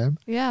all the time.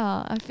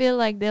 Yeah, I feel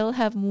like they'll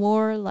have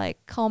more like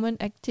common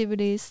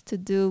activities to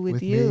do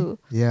with you.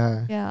 Me?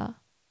 Yeah. Yeah.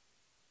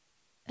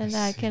 And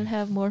I can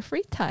have more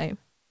free time.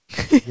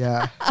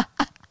 Yeah.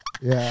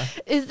 Yeah.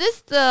 Is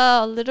this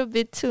a little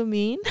bit too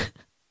mean?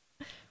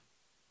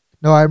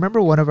 No, I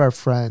remember one of our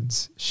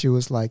friends, she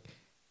was like,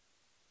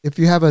 if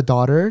you have a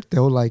daughter,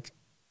 they'll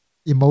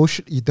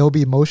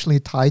be emotionally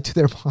tied to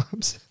their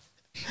moms.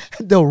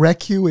 They'll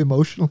wreck you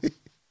emotionally.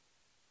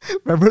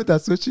 Remember,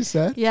 that's what she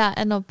said? Yeah,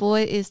 and a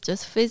boy is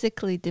just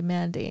physically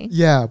demanding.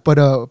 Yeah, but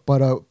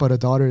a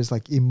daughter is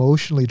like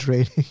emotionally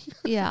draining.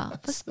 Yeah,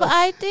 but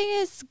I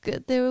think it's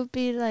good. There will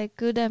be like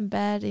good and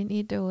bad in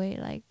either way.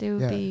 Like there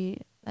will be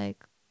like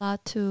a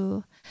lot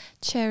to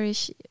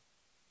cherish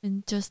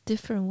in just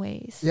different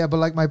ways. Yeah, but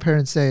like my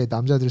parents say,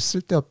 남자들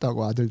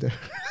쓸데없다고 아들들.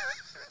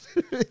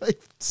 Like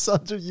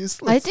sons are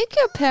useless. I think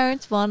your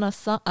parents want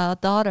a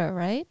daughter,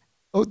 right?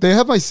 Oh, they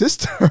have my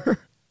sister.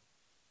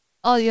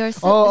 Oh, your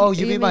sister. Oh,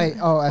 you mean my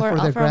for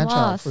their from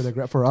grandchild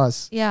us. for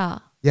us. Yeah.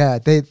 Yeah, I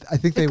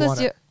think they want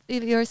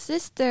because your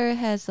sister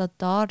has a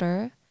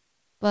daughter,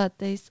 but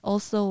they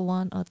also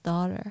want a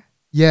daughter.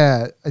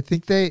 Yeah, I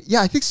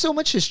think so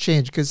much has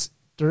changed because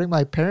during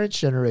my parents'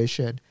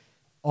 generation,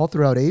 all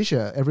throughout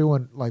Asia,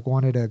 everyone like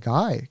wanted a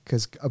guy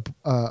because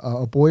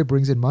a boy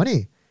brings in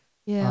money.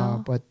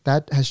 Yeah. But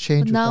that has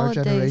changed But with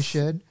our nowadays,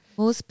 generation.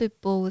 Most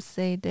people would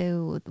say they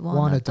would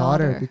Want a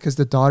daughter because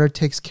the daughter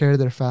takes care of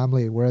their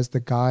family, whereas the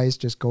guys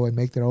just go and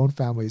make their own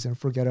families and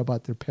forget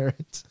about their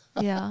parents.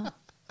 Yeah.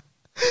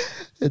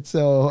 It's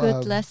so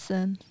good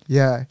lesson.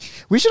 Yeah,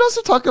 we should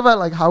also talk about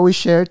like how we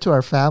share to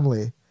our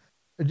family.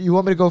 Do you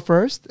want me to go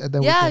first? And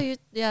then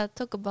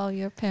talk about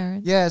your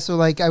parents. Yeah, so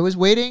like I was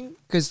waiting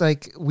because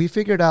like we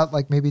figured out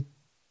like maybe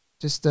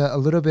just a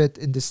little bit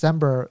in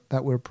December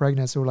that we're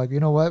pregnant. So we're like, you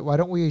know what? Why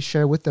don't we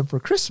share with them for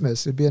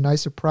Christmas? It'd be a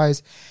nice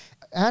surprise.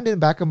 And in the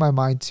back of my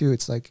mind too,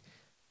 it's like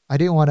I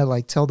didn't want to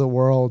like tell the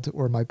world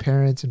or my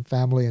parents and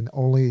family and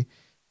only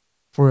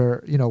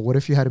for, what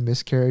if you had a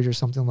miscarriage or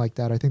something like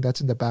that? I think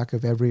that's in the back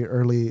of every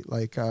early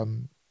like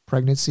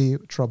pregnancy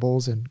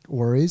troubles and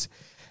worries.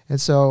 And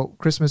so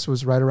Christmas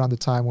was right around the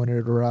time when it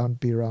would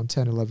be around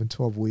 10, 11,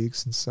 12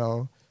 weeks. And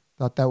so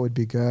thought that would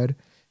be good.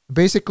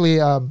 Basically,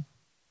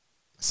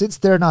 since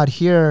they're not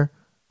here,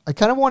 I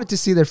kind of wanted to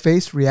see their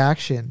face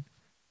reaction.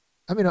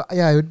 I mean,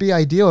 yeah, it would be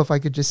ideal if I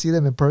could just see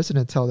them in person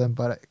and tell them,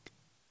 but I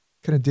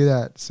couldn't do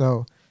that.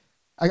 So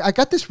I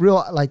got this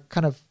real like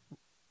kind of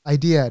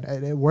idea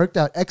and it worked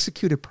out,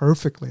 executed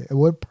perfectly. It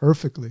went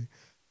perfectly.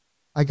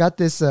 I got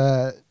this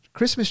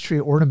Christmas tree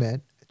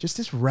ornament, just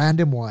this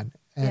random one.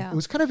 And Yeah. it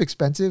was kind of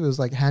expensive. It was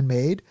like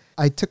handmade.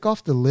 I took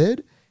off the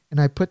lid and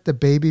I put the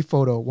baby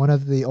photo, one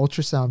of the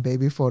ultrasound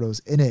baby photos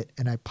in it.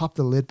 And I popped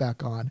the lid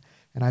back on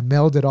and I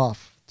mailed it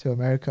off to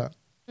America.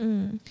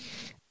 Mm.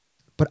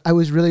 But I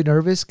was really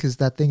nervous because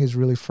that thing is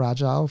really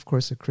fragile. Of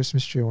course, a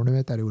Christmas tree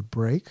ornament, that it would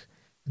break.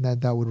 And then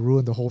that would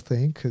ruin the whole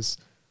thing because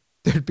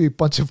there'd be a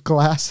bunch of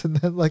glass and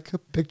then like a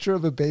picture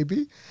of a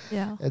baby.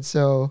 Yeah. And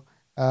so,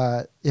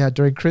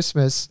 during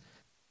Christmas,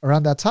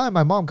 around that time,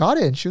 my mom got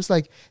it and she was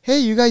like, hey,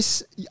 you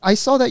guys, I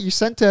saw that you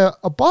sent a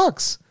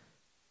box,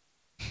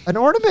 an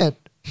ornament.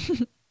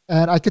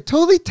 And I could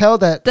totally tell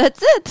that,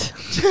 That's it.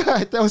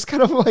 yeah, that was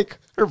kind of like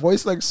her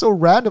voice, like so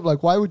random.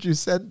 Like, why would you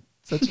send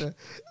such a,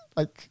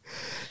 like,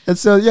 and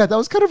so, yeah, that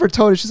was kind of her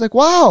tone. And she's like,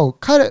 wow,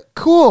 kind of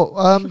cool.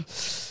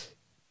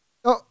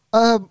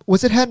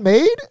 Was it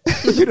handmade?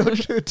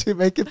 To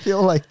make it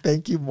feel like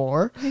thank you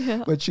more.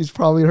 Yeah. But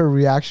her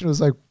reaction was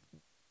like,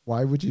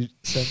 why would you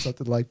send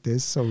something like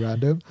this so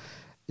random?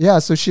 Yeah,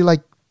 so she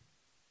like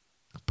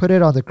put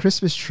it on the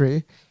Christmas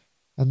tree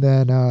and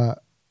then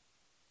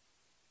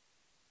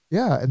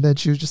and then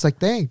she was just like,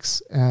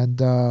 thanks. And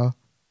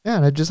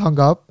and I just hung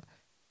up.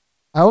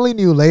 I only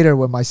knew later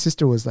when my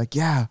sister was like,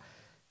 yeah,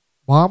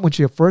 Mom, when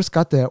she first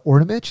got the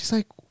ornament, she's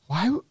like,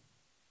 why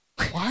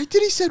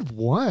did he send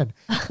one?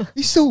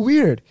 He's so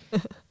weird.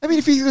 I mean,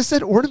 if he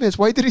said ornaments,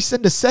 why did he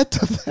send a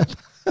set of them?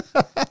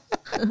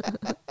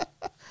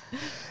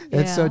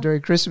 And so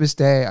during Christmas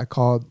Day, I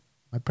called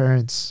my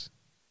parents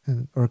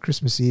or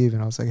Christmas Eve,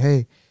 and I was like,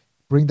 hey,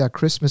 bring that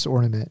Christmas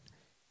ornament.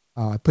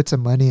 I put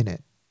some money in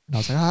it. And I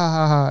was like, ha,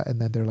 ha, ha. And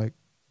then they're like,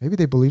 maybe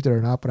they believed it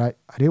or not, but I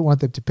didn't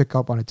want them to pick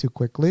up on it too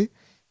quickly.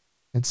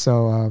 And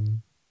so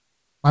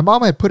my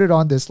mom had put it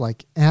on this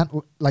like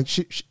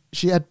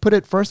she had put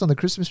it first on the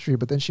Christmas tree,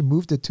 but then she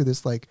moved it to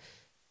this like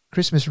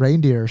Christmas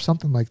reindeer or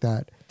something like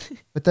that.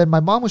 But then my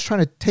mom was trying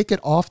to take it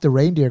off the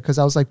reindeer because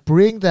I was like,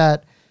 bring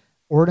that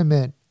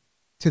ornament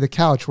to the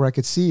couch where I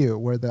could see you,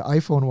 where the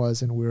iPhone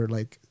was, and we were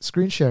like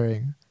screen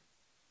sharing.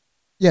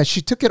 Yeah,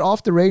 she took it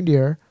off the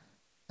reindeer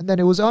and then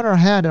it was on her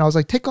hand and I was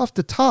like, take off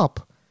the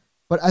top.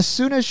 But as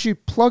soon as she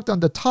plugged on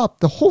the top,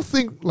 the whole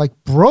thing like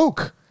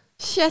broke.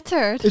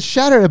 Shattered. It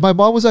shattered, and my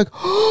mom was like,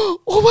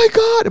 "Oh my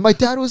god!" And my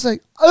dad was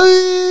like,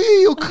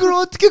 "Ay, 그걸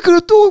어떻게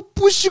그걸 또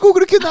부시고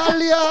그렇게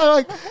난리야?"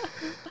 Like,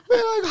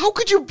 man, how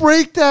could you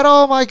break that?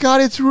 Oh my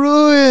god, it's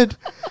ruined.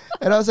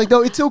 And I was like,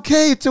 "No, it's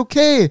okay, it's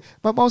okay."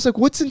 My mom was like,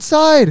 "What's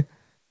inside?"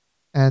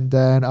 And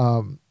then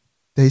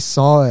they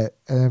saw it,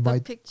 and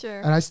The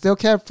picture. and I still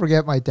can't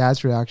forget my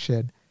dad's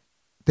reaction.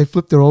 They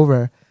flipped it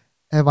over,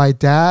 and my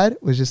dad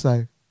was just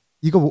like,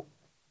 "이거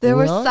They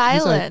were 뭐야?"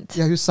 He's like- silent.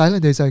 yeah, he was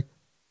silent. He's like,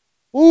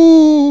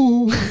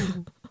 ooh,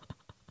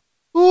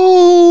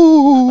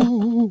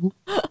 ooh.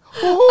 I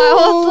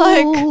was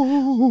like,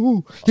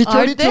 he Are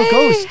turned into they a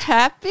ghost.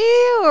 happy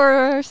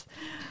or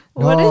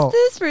what No. is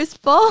this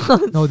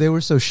response? No, they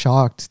were so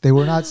shocked. They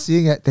were not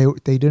seeing it.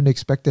 They didn't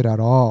expect it at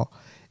all.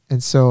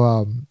 And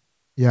so,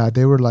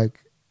 they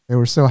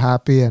were so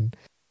happy. And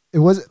it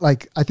was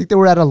like, I think they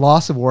were at a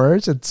loss of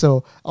words. And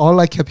so all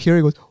I kept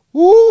hearing was,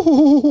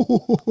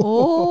 ooh.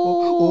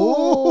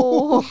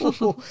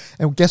 Oh.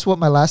 And guess what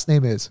my last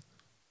name is?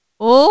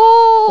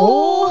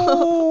 Oh.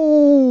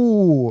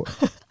 Oh.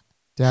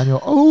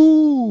 Daniel.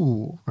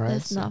 Oh. All right.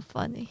 That's so- not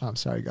funny. I'm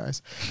sorry,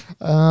 guys.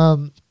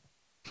 And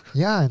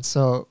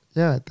so,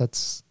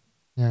 that's,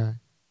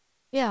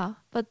 Yeah,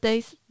 but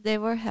they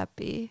were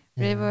happy.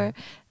 They Yeah. were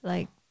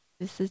like,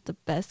 this is the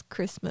best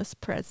Christmas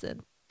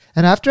present.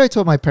 And after I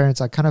told my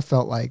parents, I kind of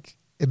felt like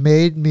it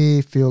made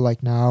me feel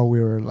like now we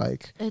were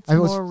like, It's I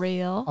was- more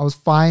real. I was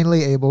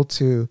finally able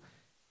to,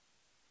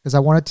 because I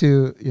wanted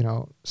to,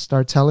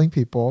 start telling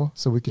people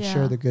so we could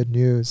share Yeah. the good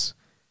news,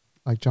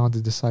 like John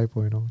the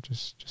disciple,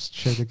 just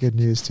share the good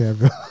news to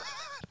everyone.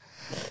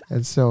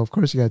 And so, of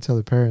course, you got to tell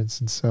the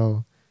parents. And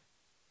so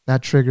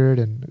that triggered,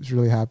 and I was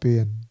really happy.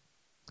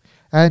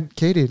 And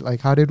Katie, like,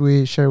 how did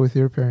we share with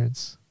your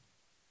parents?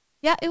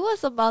 Yeah, it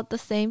was about the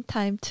same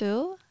time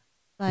too.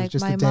 Like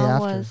just my the day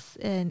mom after. was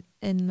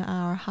in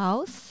our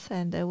house,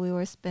 and then we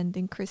were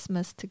spending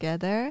Christmas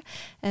together,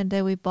 and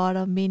then we bought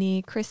a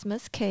mini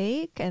Christmas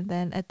cake, and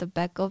then at the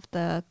back of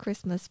the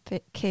Christmas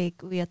cake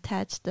we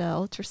attached the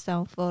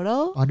ultrasound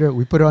photo.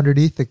 We put it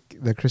underneath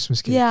the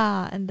Christmas cake.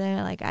 Yeah, and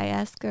then like I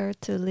asked her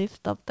to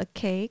lift up the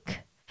cake,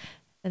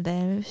 and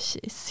then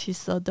she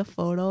saw the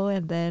photo,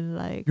 and then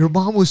like Your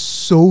mom was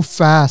so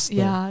fast.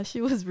 Though. yeah,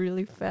 she was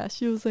really fast.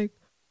 She was like,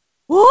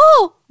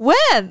 "Whoa,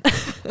 when?"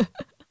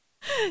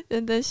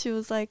 And then she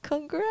was like,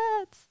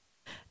 "Congrats!"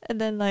 And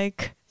then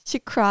like she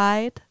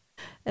cried,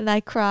 and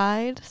I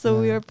cried, so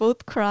we Yeah. were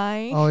both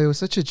crying. Oh, it was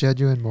such a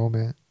genuine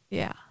moment.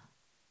 Yeah,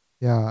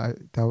 Yeah,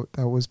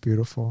 that was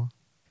beautiful.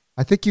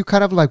 I think you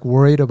kind of like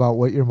worried about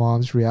what your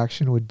mom's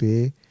reaction would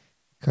be,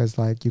 because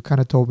like you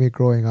kind of told me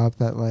growing up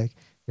that like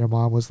your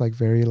mom was like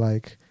very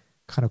like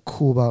kind of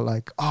cool about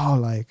like, oh,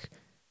 like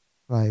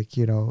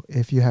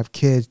if you have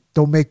kids,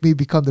 don't make me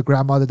become the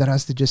grandmother that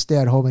has to just stay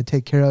at home and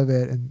take care of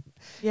it. And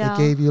yeah, it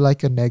gave you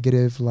like a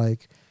negative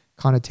like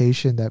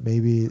connotation that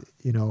maybe,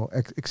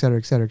 et cetera,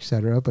 et cetera, et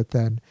cetera. But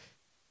then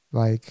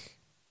like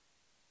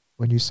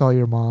when you saw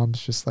your mom's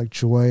just like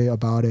joy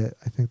about it,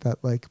 I think that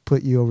like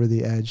put you over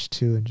the edge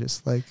too, and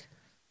just like,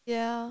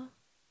 Yeah,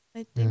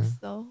 I think yeah.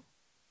 so.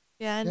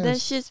 Yeah, and then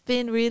Yes. she's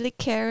been really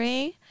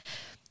caring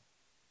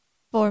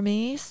for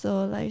me.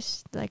 So like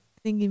I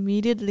think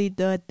immediately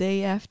the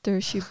day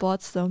after she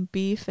bought some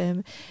beef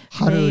and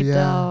Haru, made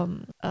yeah.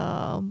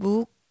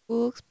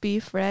 mukbuk,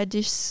 beef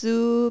radish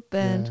soup,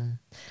 and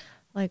Yeah.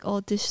 like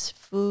all this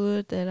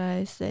food that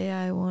I say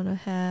I want to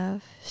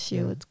have, she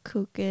Yeah. would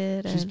cook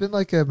it. She's And been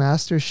like a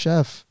master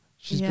chef.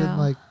 She's been yeah,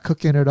 like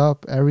cooking it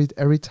up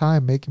every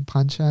time, making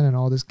panchan and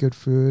all this good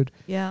food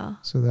yeah,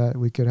 so that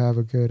we could have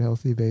a good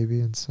healthy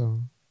baby. And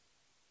so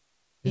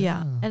yeah.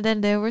 yeah. And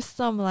then there were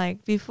some,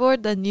 like, before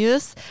the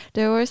news,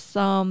 there were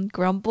some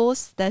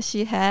grumbles that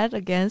she had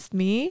against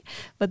me,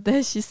 but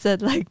then she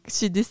said like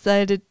she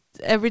decided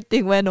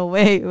everything went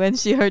away when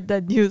she heard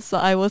that news, so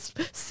I was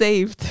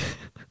saved.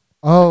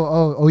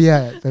 Oh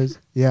yeah.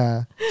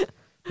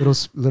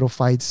 There's little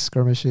fights,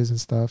 skirmishes and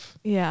stuff.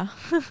 Yeah.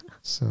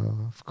 So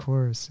of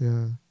course,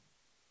 yeah.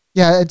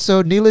 Yeah, and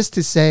so needless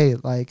to say,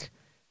 like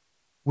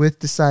with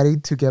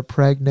deciding to get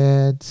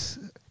pregnant,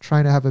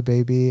 trying to have a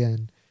baby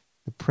and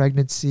the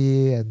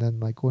pregnancy and then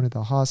like going to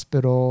the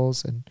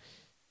hospitals and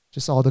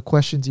just all the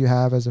questions you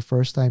have as a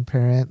first time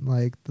parent,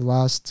 like the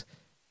last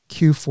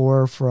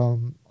Q4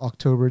 from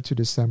October to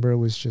December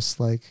was just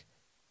like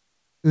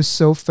it was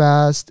so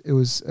fast. It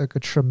was like a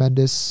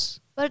tremendous.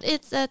 But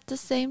it's at the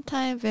same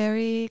time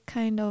very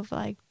kind of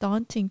like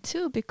daunting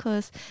too,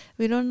 because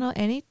we don't know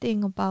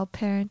anything about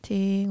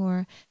parenting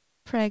or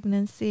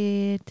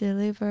pregnancy,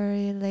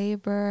 delivery,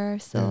 labor.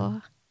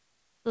 So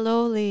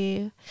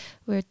slowly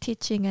we're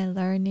teaching and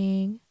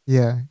learning.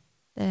 Yeah.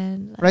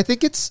 Then But I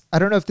think I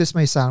don't know if this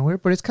may sound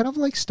weird, but it's kind of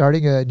like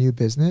starting a new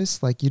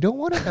business. Like you don't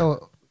want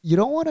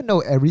to know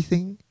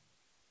everything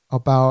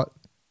about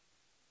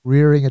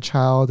rearing a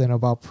child and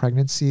about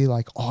pregnancy,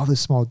 like all the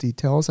small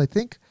details. I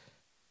think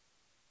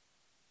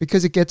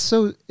because it gets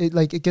so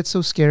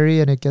scary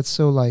and it gets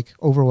so like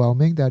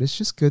overwhelming that it's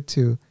just good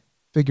to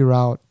figure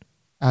out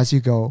as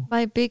you go.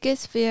 my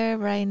biggest fear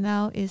right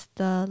now is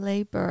the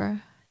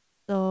labor.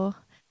 So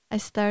I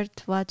started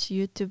to watch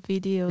YouTube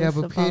videos Yeah,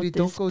 but Katie, about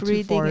don't this go too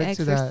breathing far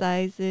into that.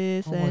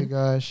 exercises Oh my and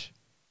gosh.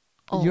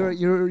 oh.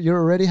 You're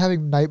already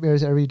having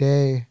nightmares every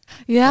day.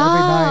 Yeah, Every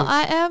night.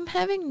 I am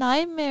having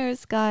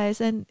nightmares, guys,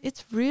 and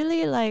it's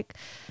really like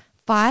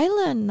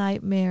violent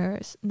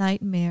nightmares.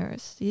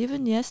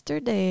 Even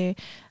yesterday,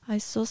 I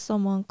saw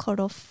someone cut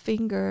off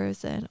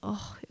fingers, and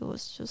oh, it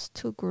was just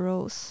too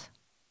gross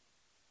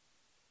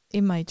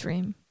in my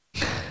dream.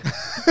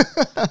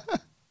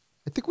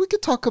 I think we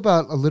could talk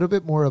about a little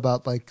bit more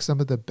about like some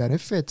of the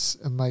benefits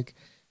and like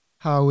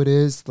how it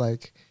is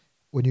like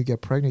when you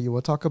get pregnant. You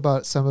will talk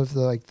about some of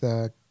the like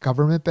the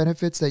government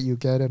benefits that you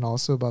get and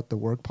also about the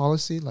work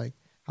policy, like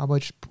how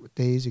much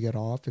days you get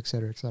off, et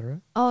cetera, et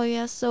cetera. Oh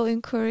yeah, so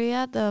in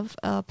Korea, the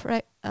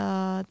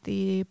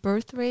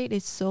birth rate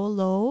is so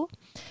low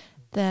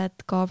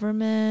that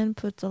government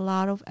puts a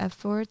lot of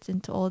efforts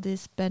into all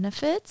these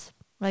benefits,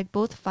 like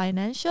both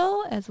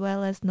financial as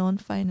well as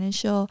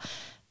non-financial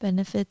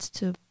benefits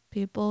to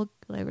people,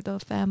 like the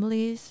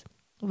families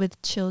with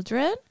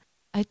children.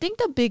 I think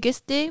the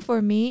biggest thing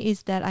for me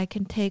is that I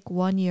can take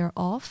 1 year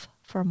off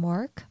from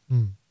work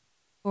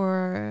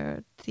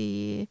for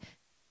the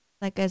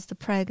like as the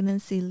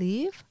pregnancy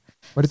leave.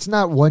 But it's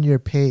not 1 year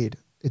paid.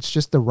 It's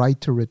just the right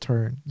to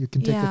return. You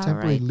can take a Yeah,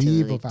 temporary right to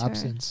leave of return.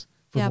 absence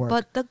from Yeah, work.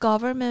 but the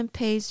government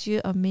pays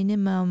you a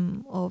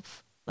minimum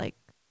of like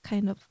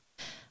kind of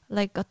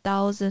like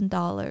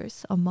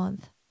 $1,000 a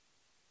month.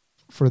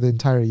 For the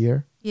entire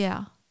year.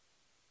 Yeah,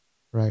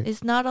 Right.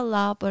 it's not a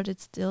lot, but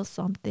it's still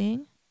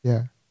something.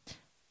 Yeah.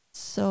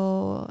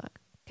 So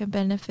can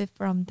benefit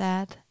from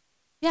that.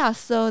 Yeah,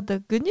 so the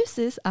good news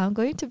is I'm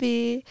going to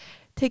be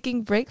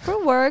taking break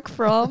from work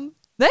from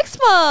next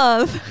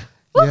month.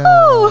 Yeah.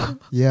 Woohoo!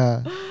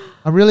 Yeah.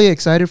 I'm really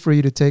excited for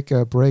you to take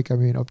a break. I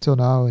mean, up till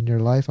now in your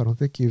life, I don't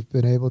think you've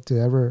been able to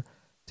ever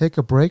take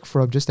a break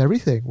from just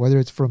everything, whether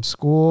it's from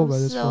school,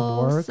 whether it's from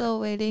work. So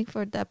waiting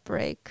for that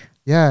break.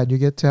 Yeah, and you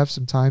get to have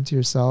some time to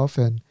yourself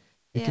and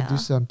you can do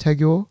some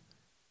taegyo.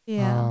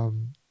 Yeah.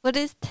 What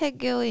is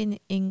taegyo in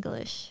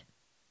English?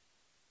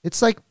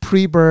 It's like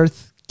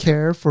pre-birth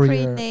care for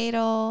your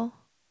Prenatal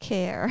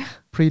care.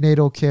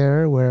 prenatal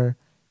care where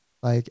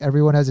like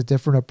everyone has a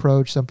different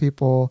approach. Some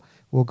people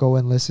will go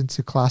and listen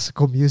to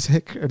classical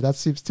music, or that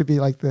seems to be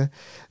like the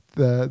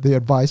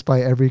advice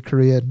by every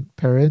Korean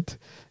parent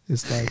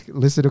is like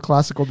listen to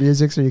classical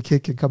music so your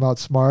kid can come out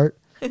smart.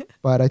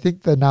 But I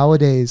think that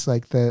nowadays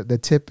like the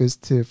tip is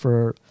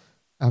for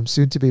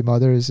soon to be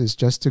mothers is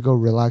just to go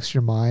relax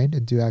your mind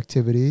and do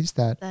activities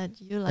that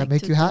you like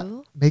make to you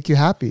do. make you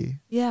happy.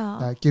 Yeah.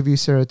 That give you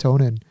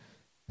serotonin.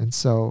 And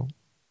so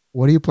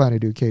what do you plan to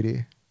do,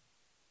 Katie?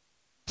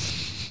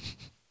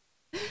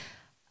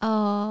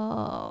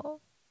 Oh,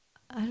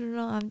 I don't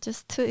know. I'm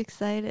just too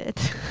excited.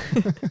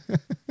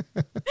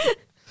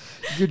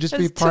 You just be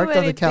There's too parked on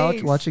the many couch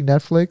things. watching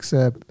Netflix,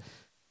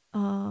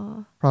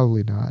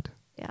 Probably not.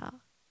 Yeah.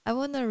 I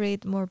want to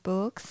read more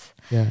books,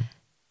 Yeah.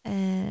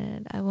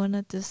 and I want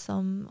to do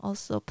some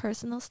also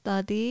personal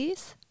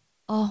studies.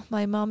 Oh,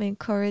 my mom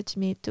encouraged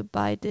me to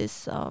buy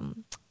this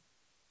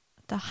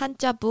the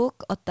Hanja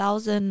book,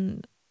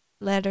 1,000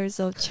 letters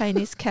of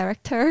Chinese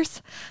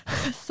characters.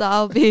 So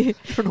I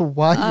don't know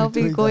why I'll you're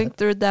be doing going that.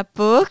 through that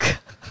book.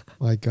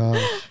 My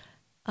gosh.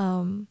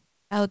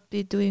 I'll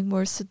be doing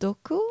more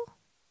Sudoku.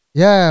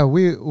 Yeah,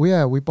 we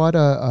bought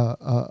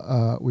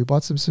we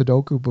bought some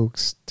Sudoku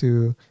books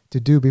to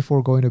do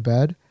before going to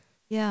bed.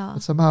 Yeah.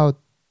 But somehow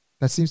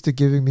that seems to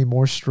giving me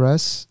more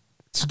stress.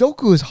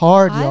 Sudoku is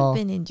hard, I've y'all.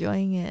 been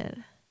enjoying it.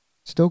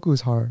 Sudoku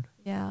is hard.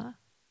 Yeah.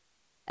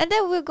 And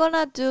then we're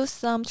gonna do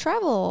some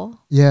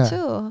travel Yeah.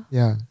 too.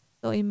 Yeah.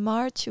 So in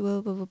March we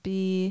will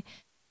be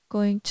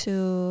going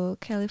to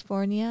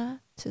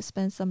California to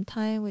spend some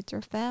time with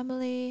your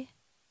family.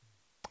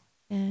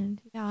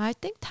 And yeah, I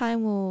think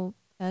time will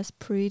pass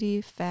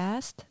pretty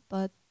fast,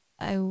 but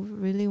I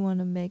really want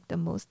to make the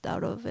most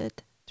out of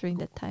it during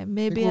that time. I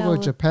think Maybe we'll I go to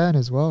will, Japan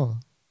as well.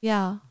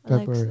 yeah,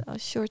 like February. a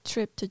short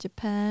trip to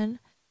Japan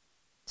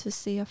to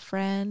see a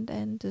friend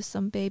and do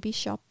some baby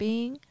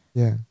shopping.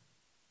 Yeah.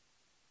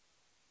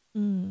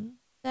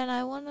 Then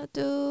I want to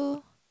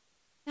do,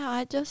 yeah,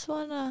 I just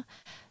want to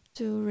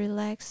do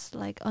relax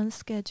like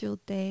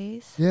unscheduled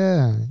days.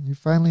 Yeah. You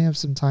finally have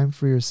some time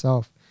for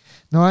yourself.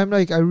 No, I'm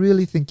like, I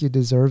really think you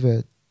deserve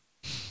it.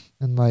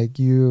 And like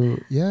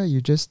you've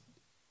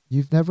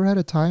never had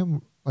a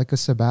time like a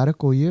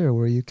sabbatical year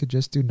where you could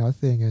just do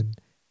nothing and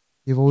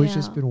you've always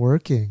just Yeah. been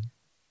working.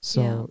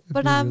 So, Yeah, it'd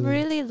but be I'm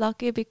really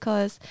lucky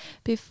because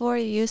before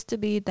it used to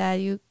be that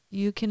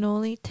you can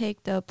only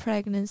take the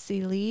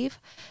pregnancy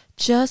leave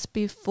just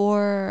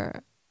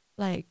before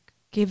like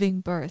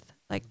giving birth,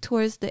 like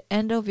towards the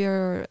end of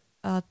your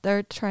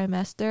third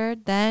trimester,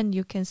 then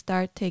you can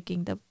start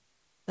taking the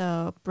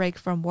break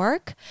from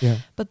work. yeah.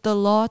 But the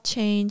law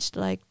changed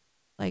like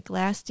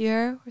last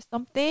year or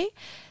something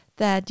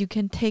that you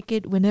can take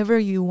it whenever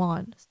you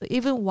want. So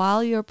even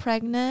while you're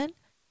pregnant,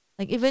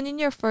 like even in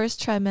your first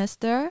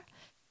trimester,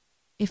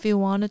 if you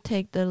want to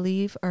take the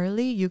leave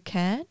early, you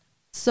can.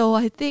 So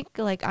I think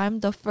like I'm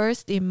the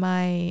first in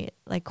my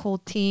like whole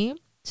team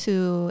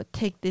to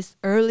take this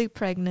early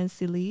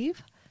pregnancy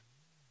leave.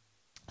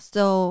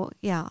 So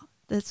yeah,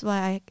 that's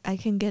why I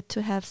can get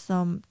to have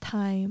some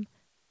time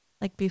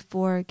like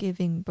before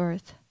giving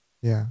birth.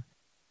 Yeah.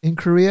 In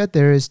Korea,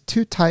 there is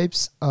two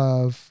types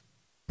of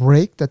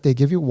break that they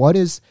give you. One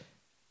is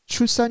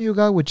Chusan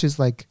Yuga, which is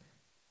like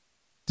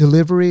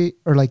delivery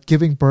or like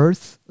giving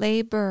birth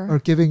Labor. or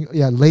giving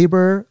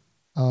labor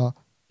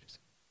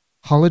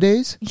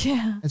holidays.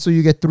 Yeah. And so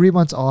you get 3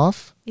 months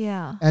off.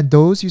 Yeah. And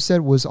those you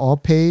said was all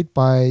paid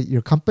by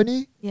your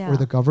company Yeah. or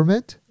the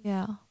government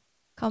Yeah.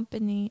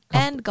 Company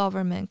Com- and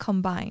government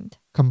combined.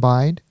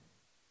 combined.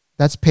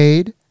 That's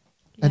paid.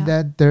 Yeah. And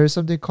then there's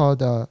something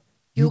called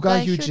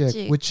Yuga Hyujik.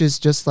 Hyujik, which is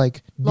just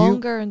like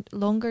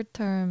longer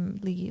term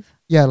leave.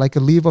 yeah, like a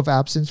leave of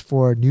absence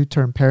for new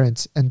term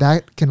parents. And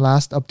that can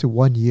last up to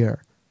 1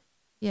 year.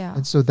 Yeah.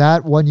 And so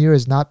that 1 year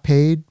is not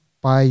paid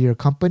by your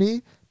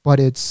company, but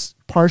it's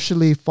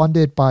partially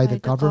funded by the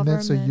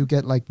government. So you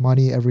get like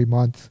money every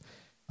month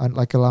on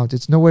like allowance.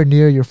 It's nowhere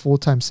near your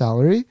full-time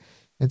salary.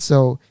 And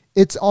so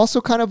it's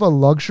also kind of a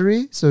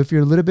luxury. So if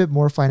you're a little bit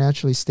more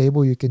financially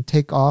stable, you can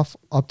take off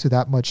up to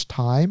that much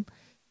time.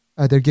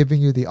 They're giving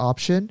you the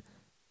option.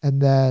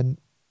 And then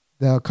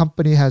the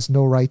company has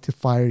no right to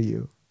fire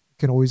you. You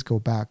can always go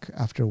back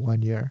after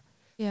 1 year.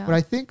 Yeah. But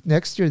I think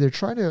next year they're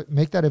trying to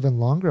make that even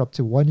longer, up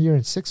to 1 year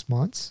and 6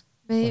 months.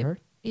 I Maybe, heard.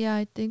 yeah,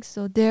 I think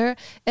so.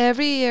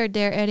 Every year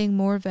they're adding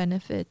more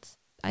benefits.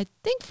 I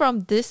think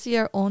from this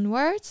year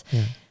onwards,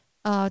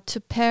 Yeah. to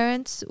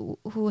parents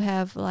who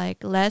have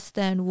like less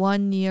than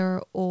 1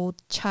 year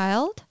old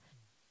child,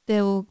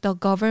 the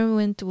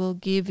government will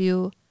give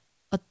you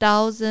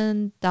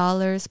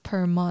 $1,000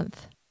 per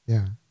month.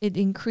 Yeah. It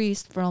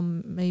increased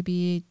from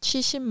maybe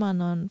 70만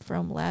원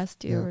from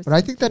last year. Yeah. or But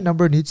I think that something.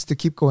 number needs to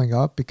keep going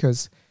up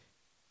because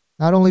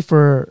not only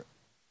for,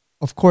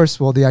 of course,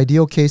 well, the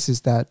ideal case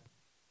is that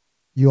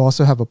you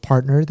also have a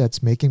partner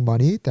that's making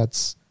money,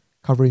 that's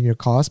covering your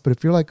costs. But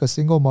if you're like a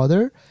single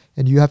mother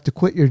and you have to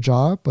quit your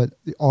job, but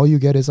all you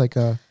get is like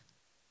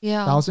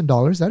Yeah.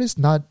 $1,000, that is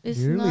not It's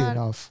nearly not-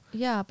 enough.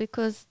 Yeah,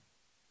 because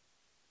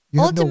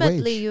You have no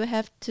ultimately wage. you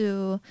have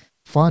to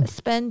Fund.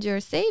 spend your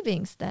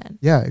savings then.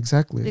 Yeah,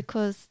 exactly.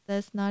 Because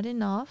that's not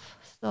enough.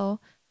 So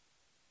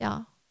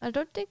yeah, I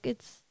don't think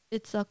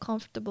it's a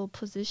comfortable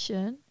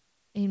position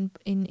in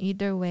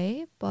either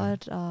way,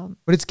 but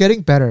But it's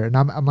getting better, and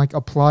I'm like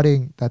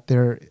applauding that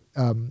they're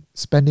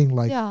spending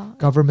like yeah,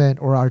 government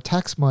or our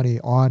tax money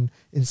on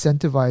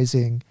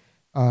incentivizing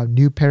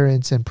new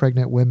parents and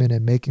pregnant women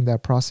and making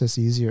that process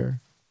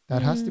easier.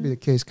 That has to be the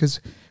case because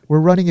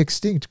we're running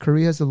extinct.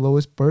 Korea has the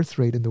lowest birth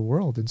rate in the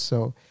world, and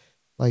so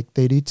like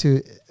they need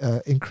to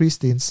increase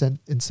the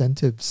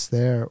incentives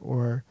there,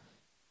 or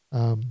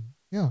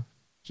yeah,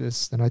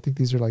 just. And I think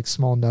these are like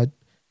small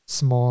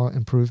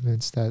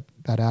improvements that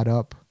add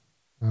up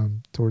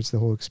towards the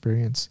whole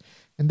experience.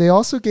 And they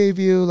also gave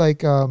you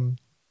like in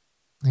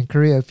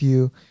Korea, if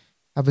you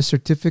have a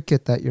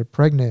certificate that you're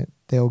pregnant,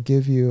 they'll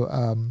give you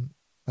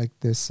like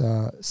this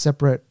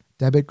separate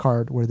debit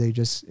card where they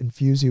just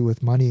infuse you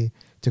with money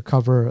to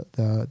cover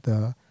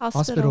the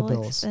hospital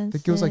bills. I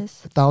think it was like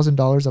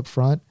 $1,000 up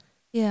front,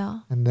 Yeah.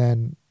 and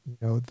then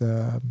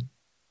the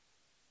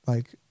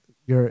like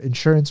your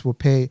insurance will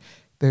pay.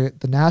 The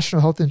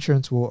national health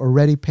insurance will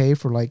already pay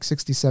for like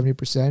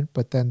 60-70%,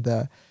 but then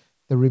the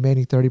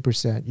remaining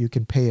 30% you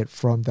can pay it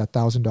from that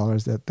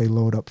 $1,000 that they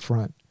load up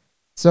front.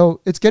 So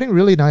it's getting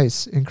really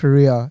nice in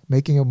Korea,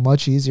 making it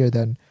much easier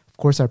than, of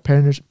course, our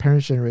parents'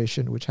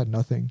 generation, which had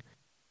nothing.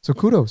 So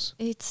kudos.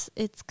 It's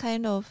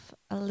kind of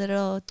a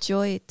little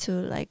joy to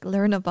like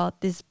learn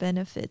about these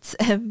benefits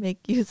and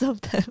make use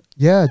of them.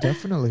 Yeah,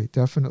 definitely,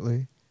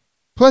 definitely.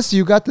 Plus,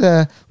 you got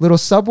the little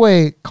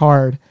subway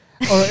card,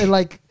 or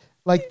like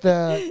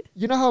the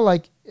how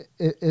like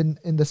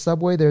in the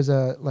subway there's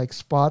a like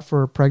spot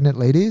for pregnant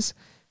ladies,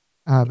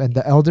 and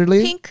the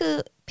elderly.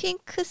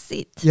 Pink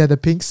seat. Yeah, the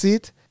pink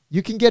seat.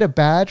 You can get a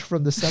badge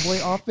from the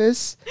subway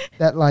office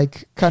that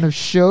like kind of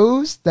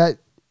shows that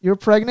you're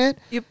pregnant.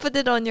 You put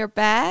it on your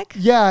bag.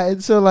 Yeah,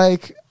 and so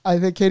like I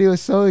think Katie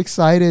was so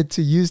excited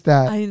to use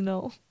that. I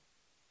know,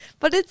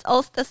 but it's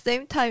also at the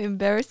same time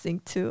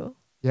embarrassing too.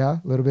 Yeah,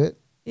 a little bit.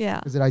 Yeah.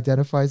 Because it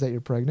identifies that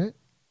you're pregnant.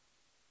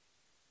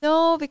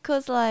 No,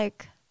 because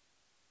like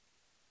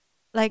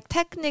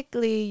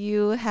technically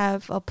you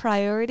have a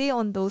priority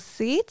on those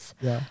seats.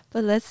 Yeah.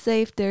 But let's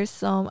say if there's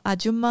some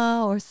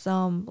ajumma or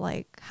some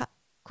like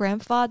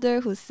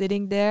grandfather who's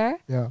sitting there.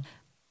 Yeah.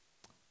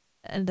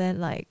 And then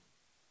like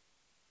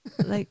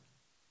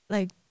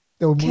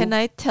can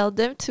I tell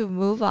them to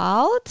move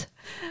out?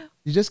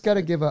 You just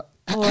gotta give a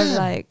or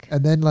like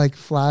and then like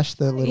flash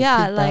the little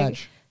pink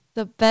badge.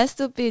 The best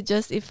would be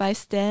just if I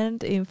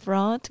stand in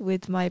front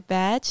with my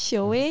badge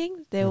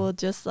showing, they will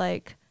just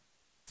like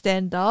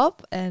stand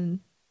up and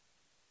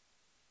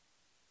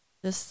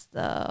just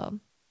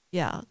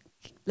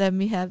let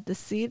me have the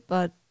seat.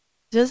 But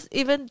just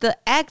even the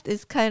act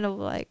is kind of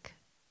like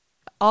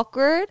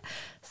awkward,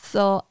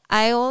 so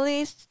I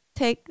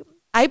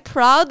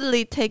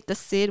proudly take the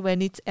seat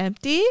when it's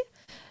empty.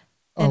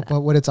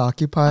 But when it's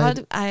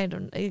occupied, I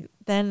don't.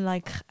 Then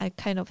like I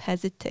kind of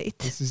hesitate.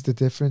 This is the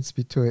difference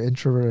between an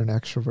introvert and an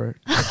extrovert.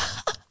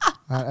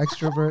 An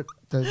extrovert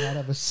does not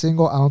have a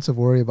single ounce of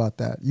worry about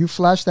that. You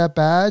flash that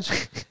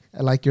badge,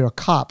 and like you're a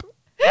cop.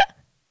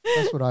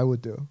 That's what I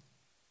would do.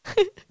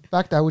 In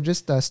fact, I would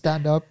just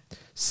stand up,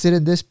 sit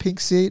in this pink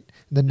seat.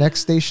 The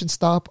next station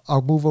stop,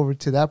 I'll move over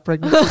to that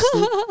pregnancy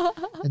seat,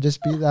 and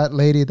just be that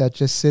lady that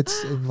just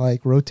sits and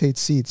like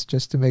rotates seats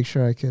just to make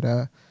sure I could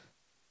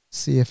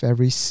see if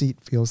every seat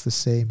feels the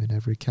same in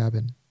every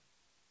cabin.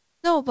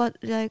 No, but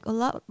like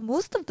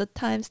most of the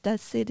times that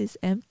seat is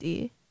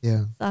empty.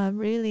 Yeah. So I'm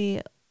really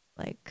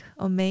like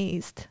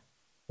amazed.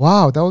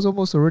 Wow, that was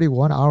almost already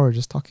 1 hour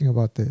just talking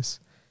about this.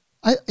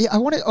 I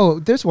want to.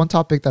 Oh, there's one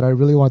topic that I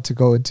really want to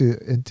go into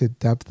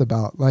depth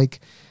about.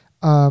 Like,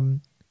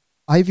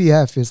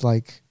 IVF is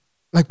like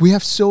we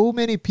have so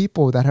many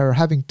people that are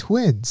having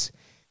twins.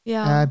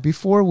 Yeah. And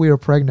before we were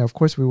pregnant, of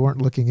course, we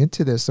weren't looking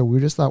into this, so we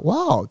just thought,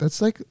 wow,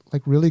 that's like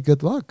really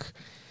good luck.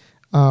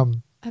 I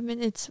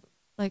mean, it's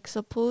like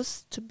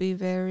supposed to be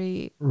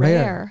very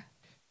rare.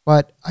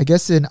 But I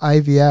guess in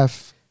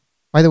IVF,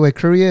 by the way,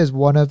 Korea is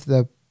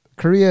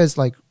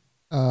like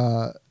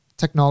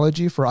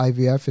technology for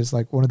IVF is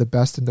like one of the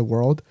best in the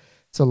world.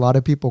 So a lot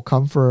of people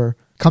come to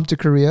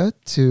Korea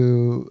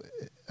to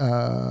do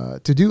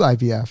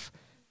IVF.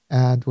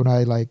 And when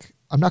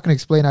I'm not going to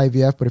explain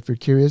IVF, but if you're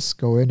curious,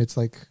 go in. It's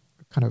like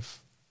kind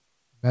of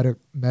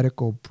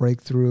medical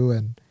breakthrough,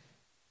 and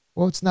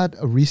well, it's not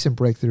a recent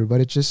breakthrough, but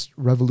it just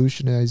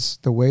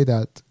revolutionized the way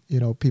that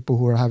people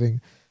who are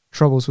having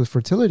troubles with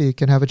fertility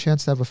can have a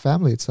chance to have a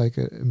family. It's like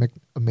an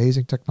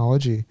amazing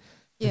technology.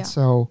 Yeah. And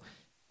so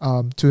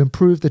to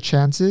improve the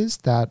chances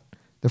that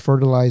the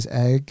fertilized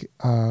egg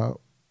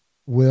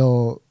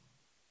will,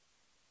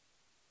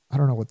 I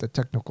don't know what the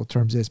technical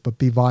terms is, but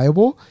be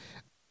viable.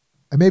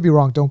 I may be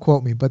wrong, don't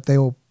quote me, but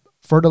they'll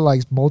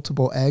fertilize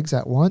multiple eggs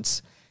at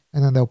once,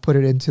 and then they'll put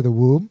it into the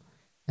womb.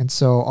 And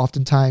so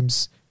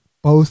oftentimes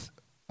both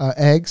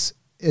eggs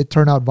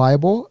turn out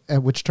viable,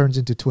 and which turns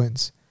into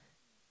twins.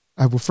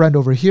 I have a friend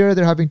over here,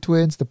 they're having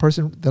twins.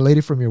 The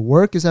lady from your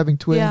work is having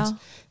twins. Yeah.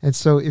 And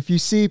so if you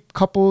see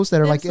couples that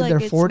are like in their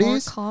 40s,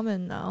 it's more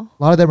common now.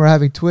 A lot of them are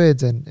having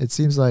twins, and it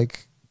seems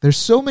like there's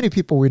so many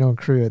people we know in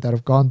Korea that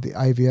have gone the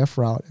IVF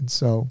route. And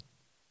so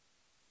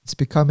it's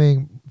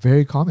becoming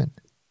very common.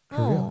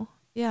 Oh,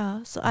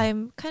 yeah. So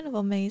I'm kind of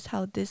amazed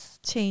how this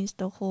changed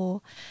the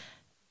whole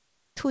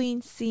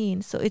twin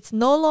scene. So it's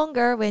no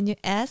longer when you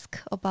ask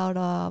about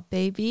a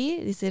baby,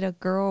 is it a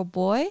girl or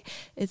boy?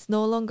 It's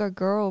no longer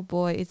girl or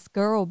boy. It's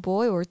girl,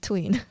 boy, or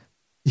twin.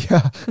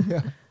 Yeah.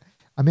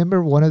 I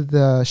remember one of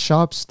the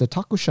shops, the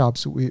taco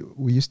shops we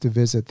used to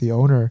visit, the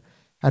owner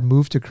had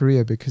moved to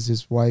Korea because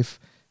his wife,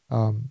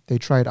 they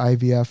tried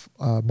IVF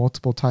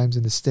multiple times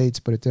in the States,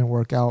 but it didn't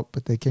work out.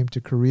 But they came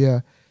to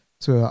Korea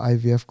to an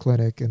IVF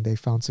clinic and they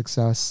found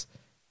success.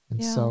 And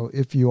Yeah. so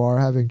if you are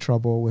having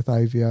trouble with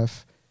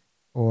IVF,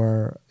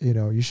 or,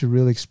 you should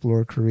really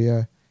explore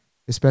Korea,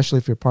 especially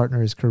if your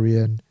partner is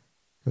Korean,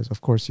 because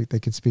of course they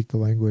can speak the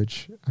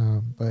language,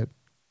 but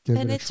give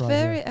And it a it's try.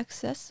 very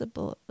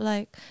accessible.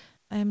 Like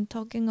I'm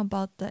talking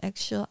about the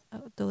actual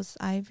those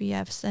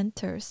IVF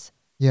centers.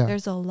 Yeah.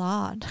 There's a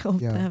lot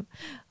of Yeah. them.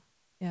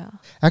 Yeah.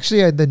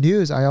 Actually, in the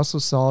news, I also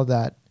saw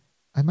that,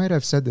 I might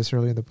have said this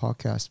earlier in the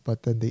podcast,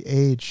 but then the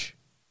age,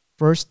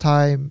 first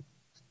time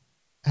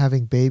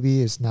having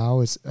baby is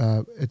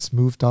it's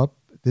moved up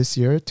this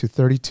year to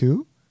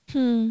 32.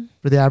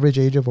 For the average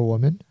age of a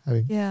woman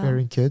Yeah.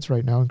 bearing kids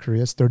right now in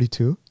Korea is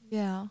 32.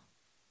 Yeah.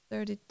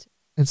 32.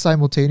 And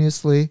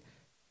simultaneously,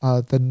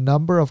 the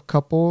number of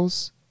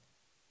couples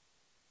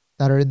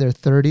that are in their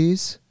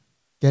 30s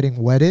getting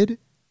wedded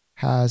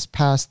has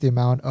passed the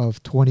amount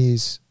of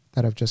 20s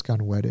that have just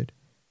gotten wedded.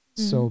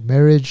 So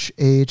marriage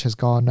age has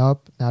gone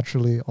up.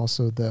 Naturally,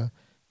 also the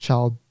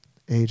child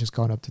age has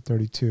gone up to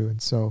 32.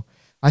 And so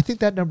I think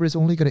that number is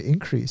only going to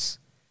increase.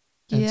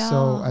 And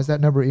so as that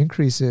number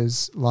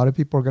increases, a lot of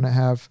people are going to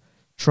have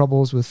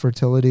troubles with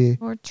fertility.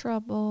 More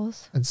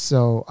troubles. And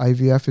so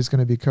IVF is going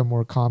to become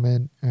more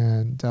common.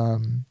 And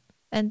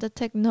the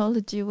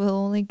technology will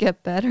only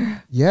get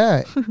better.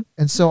 yeah.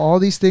 And so all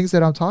these things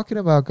that I'm talking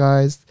about,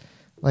 guys,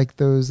 like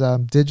those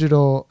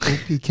digital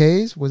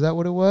OPKs, was that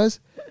what it was?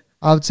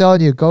 I'm telling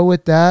you, go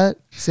with that.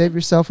 Save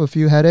yourself a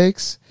few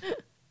headaches.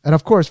 And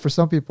of course, for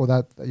some people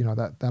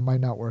that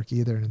might not work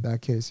either. And in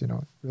that case,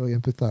 really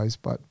empathize.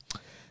 But,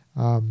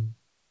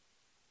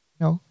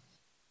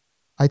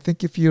 I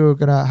think if you're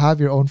going to have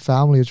your own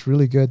family, it's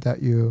really good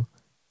that you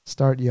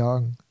start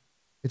young.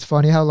 It's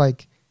funny how,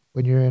 like,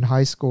 when you're in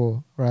high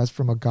school, or as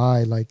from a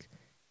guy, like,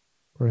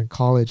 or in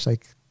college,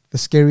 like, the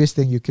scariest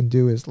thing you can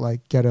do is,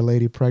 like, get a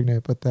lady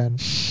pregnant. But then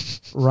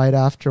right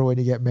after, when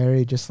you get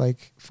married, just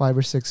like 5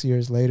 or 6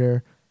 years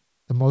later,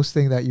 the most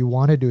thing that you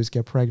want to do is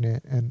get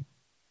pregnant. And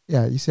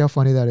yeah, you see how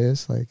funny that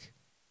is? Like,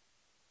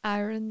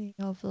 Irony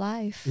of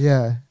life.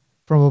 yeah.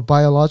 From a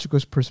biological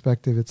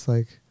perspective, it's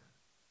like,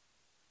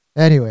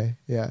 anyway,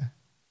 yeah.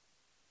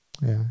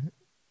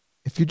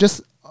 If you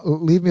just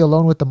leave me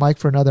alone with the mic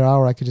for another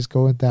hour, I could just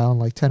go down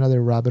like 10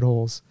 other rabbit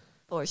holes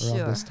For around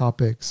sure. this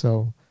topic.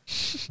 So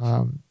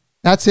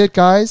that's it,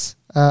 guys,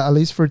 at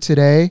least for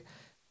today.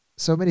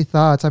 So many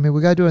thoughts. I mean,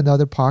 we got to do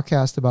another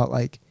podcast about,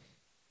 like,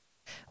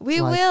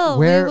 We like, will.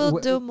 where- We will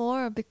wh- do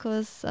more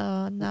because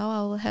now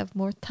I will have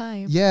more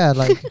time. yeah,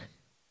 like,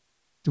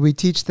 do we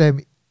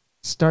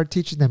start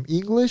teaching them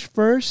English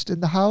first in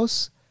the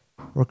house,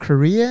 or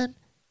Korean?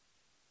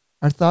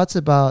 Our thoughts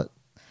about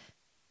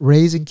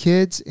raising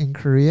kids in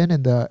Korean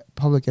in the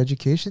public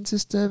education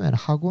system, and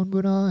학원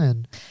문화,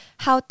 and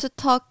How to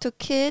talk to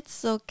kids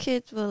so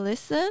kids will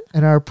listen.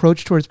 our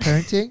approach towards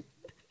parenting.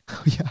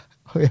 Oh yeah,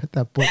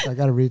 that book. I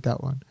gotta read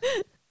that one.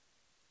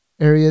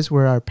 Areas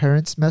where our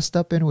parents messed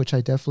up in, which I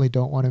definitely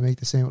don't want to make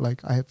the same.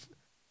 Like, I have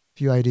a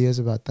few ideas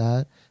about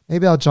that.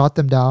 Maybe I'll jot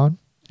them down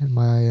in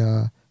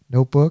my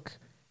notebook,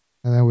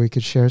 and then we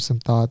could share some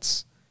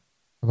thoughts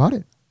about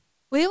it.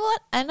 We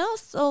want, and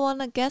also want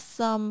to get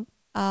some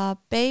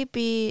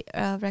baby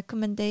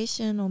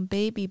recommendation on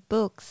baby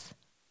books.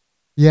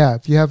 Yeah,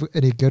 if you have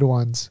any good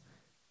ones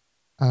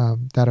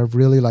that are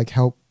really, like,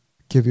 help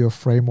give you a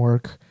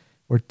framework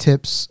or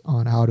tips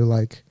on how to,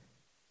 like,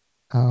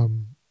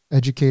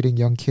 educating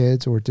young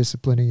kids or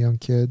disciplining young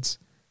kids.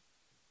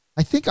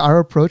 I think our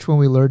approach when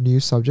we learn new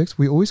subjects,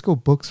 we always go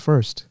books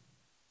first.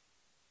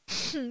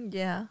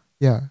 Yeah.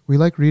 Yeah, we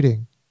like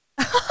reading,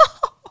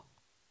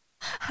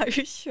 Are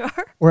you sure?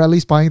 or at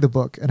least buying the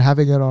book and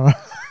having it on our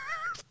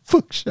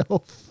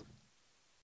bookshelf.